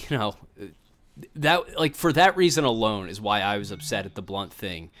that, like, for that reason alone is why I was upset at the Blunt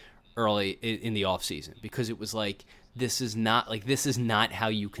thing early in the offseason, because it was like, this is not how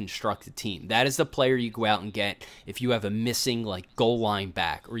you construct a team. That is the player you go out and get if you have a missing, like, goal line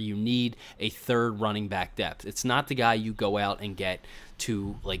back, or you need a third running back depth. It's not the guy you go out and get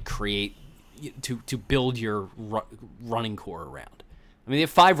to, like, create to build your running core around. I mean, they have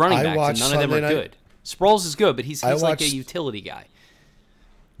 5 running backs, and none of them are good. Sproles is good, but he's like a utility guy.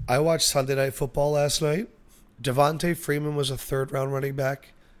 I watched Sunday Night Football last night. Devontae Freeman was a 3rd-round running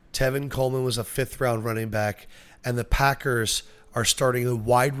back. Tevin Coleman was a 5th-round running back. And the Packers are starting a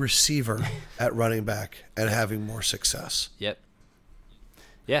wide receiver at running back and having more success. Yep.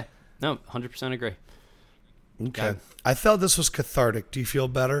 Yeah. No, 100% agree. Okay. Yeah. I felt this was cathartic. Do you feel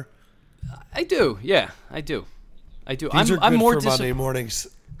better? I do. Yeah, I do. These are good more for Monday mornings.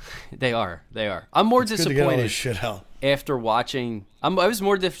 They are. I'm more It's good to get all disappointed this shit out. after watching. I was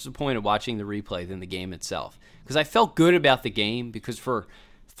more disappointed watching the replay than the game itself, because I felt good about the game, because for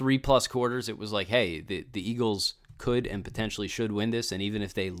 3+ quarters it was like, hey, the Eagles could and potentially should win this, and even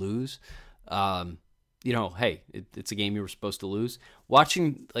if they lose, hey, it's a game you were supposed to lose.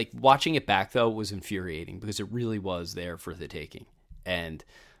 Watching it back, though, was infuriating, because it really was there for the taking, and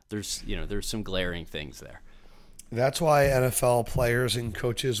there's some glaring things there. That's why NFL players and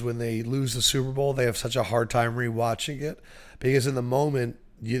coaches, when they lose the Super Bowl, they have such a hard time rewatching it, because in the moment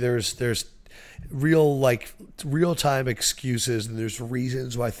there's real time excuses, and there's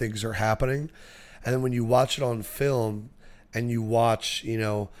reasons why things are happening. And then when you watch it on film and you watch,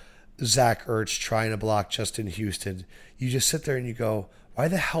 Zach Ertz trying to block Justin Houston, you just sit there and you go, why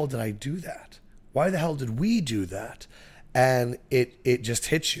the hell did I do that? Why the hell did we do that? And it just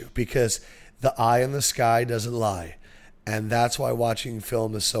hits you, because the eye in the sky doesn't lie. And that's why watching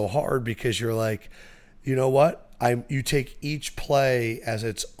film is so hard, because you're like, you know what? You take each play as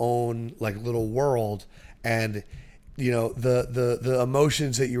its own, like, little world, and the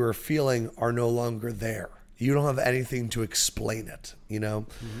emotions that you were feeling are no longer there. You don't have anything to explain it,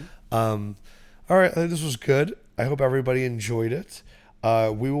 Mm-hmm. All right, this was good. I hope everybody enjoyed it.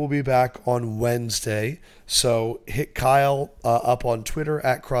 We will be back on Wednesday. So hit Kyle up on Twitter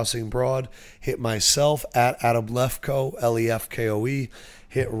at Crossing Broad. Hit myself at Adam Lefkoe, Lefkoe.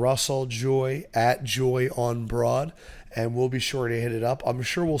 Hit Russell Joy at Joy on Broad. And we'll be sure to hit it up. I'm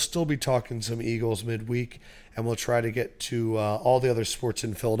sure we'll still be talking some Eagles midweek. And we'll try to get to all the other sports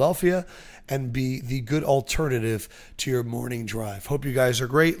in Philadelphia and be the good alternative to your morning drive. Hope you guys are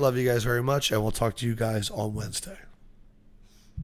great. Love you guys very much. And we'll talk to you guys on Wednesday.